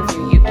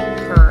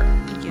her.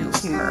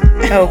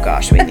 Oh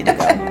gosh, we need to go.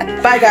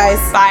 Bye, guys.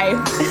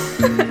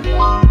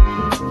 Bye.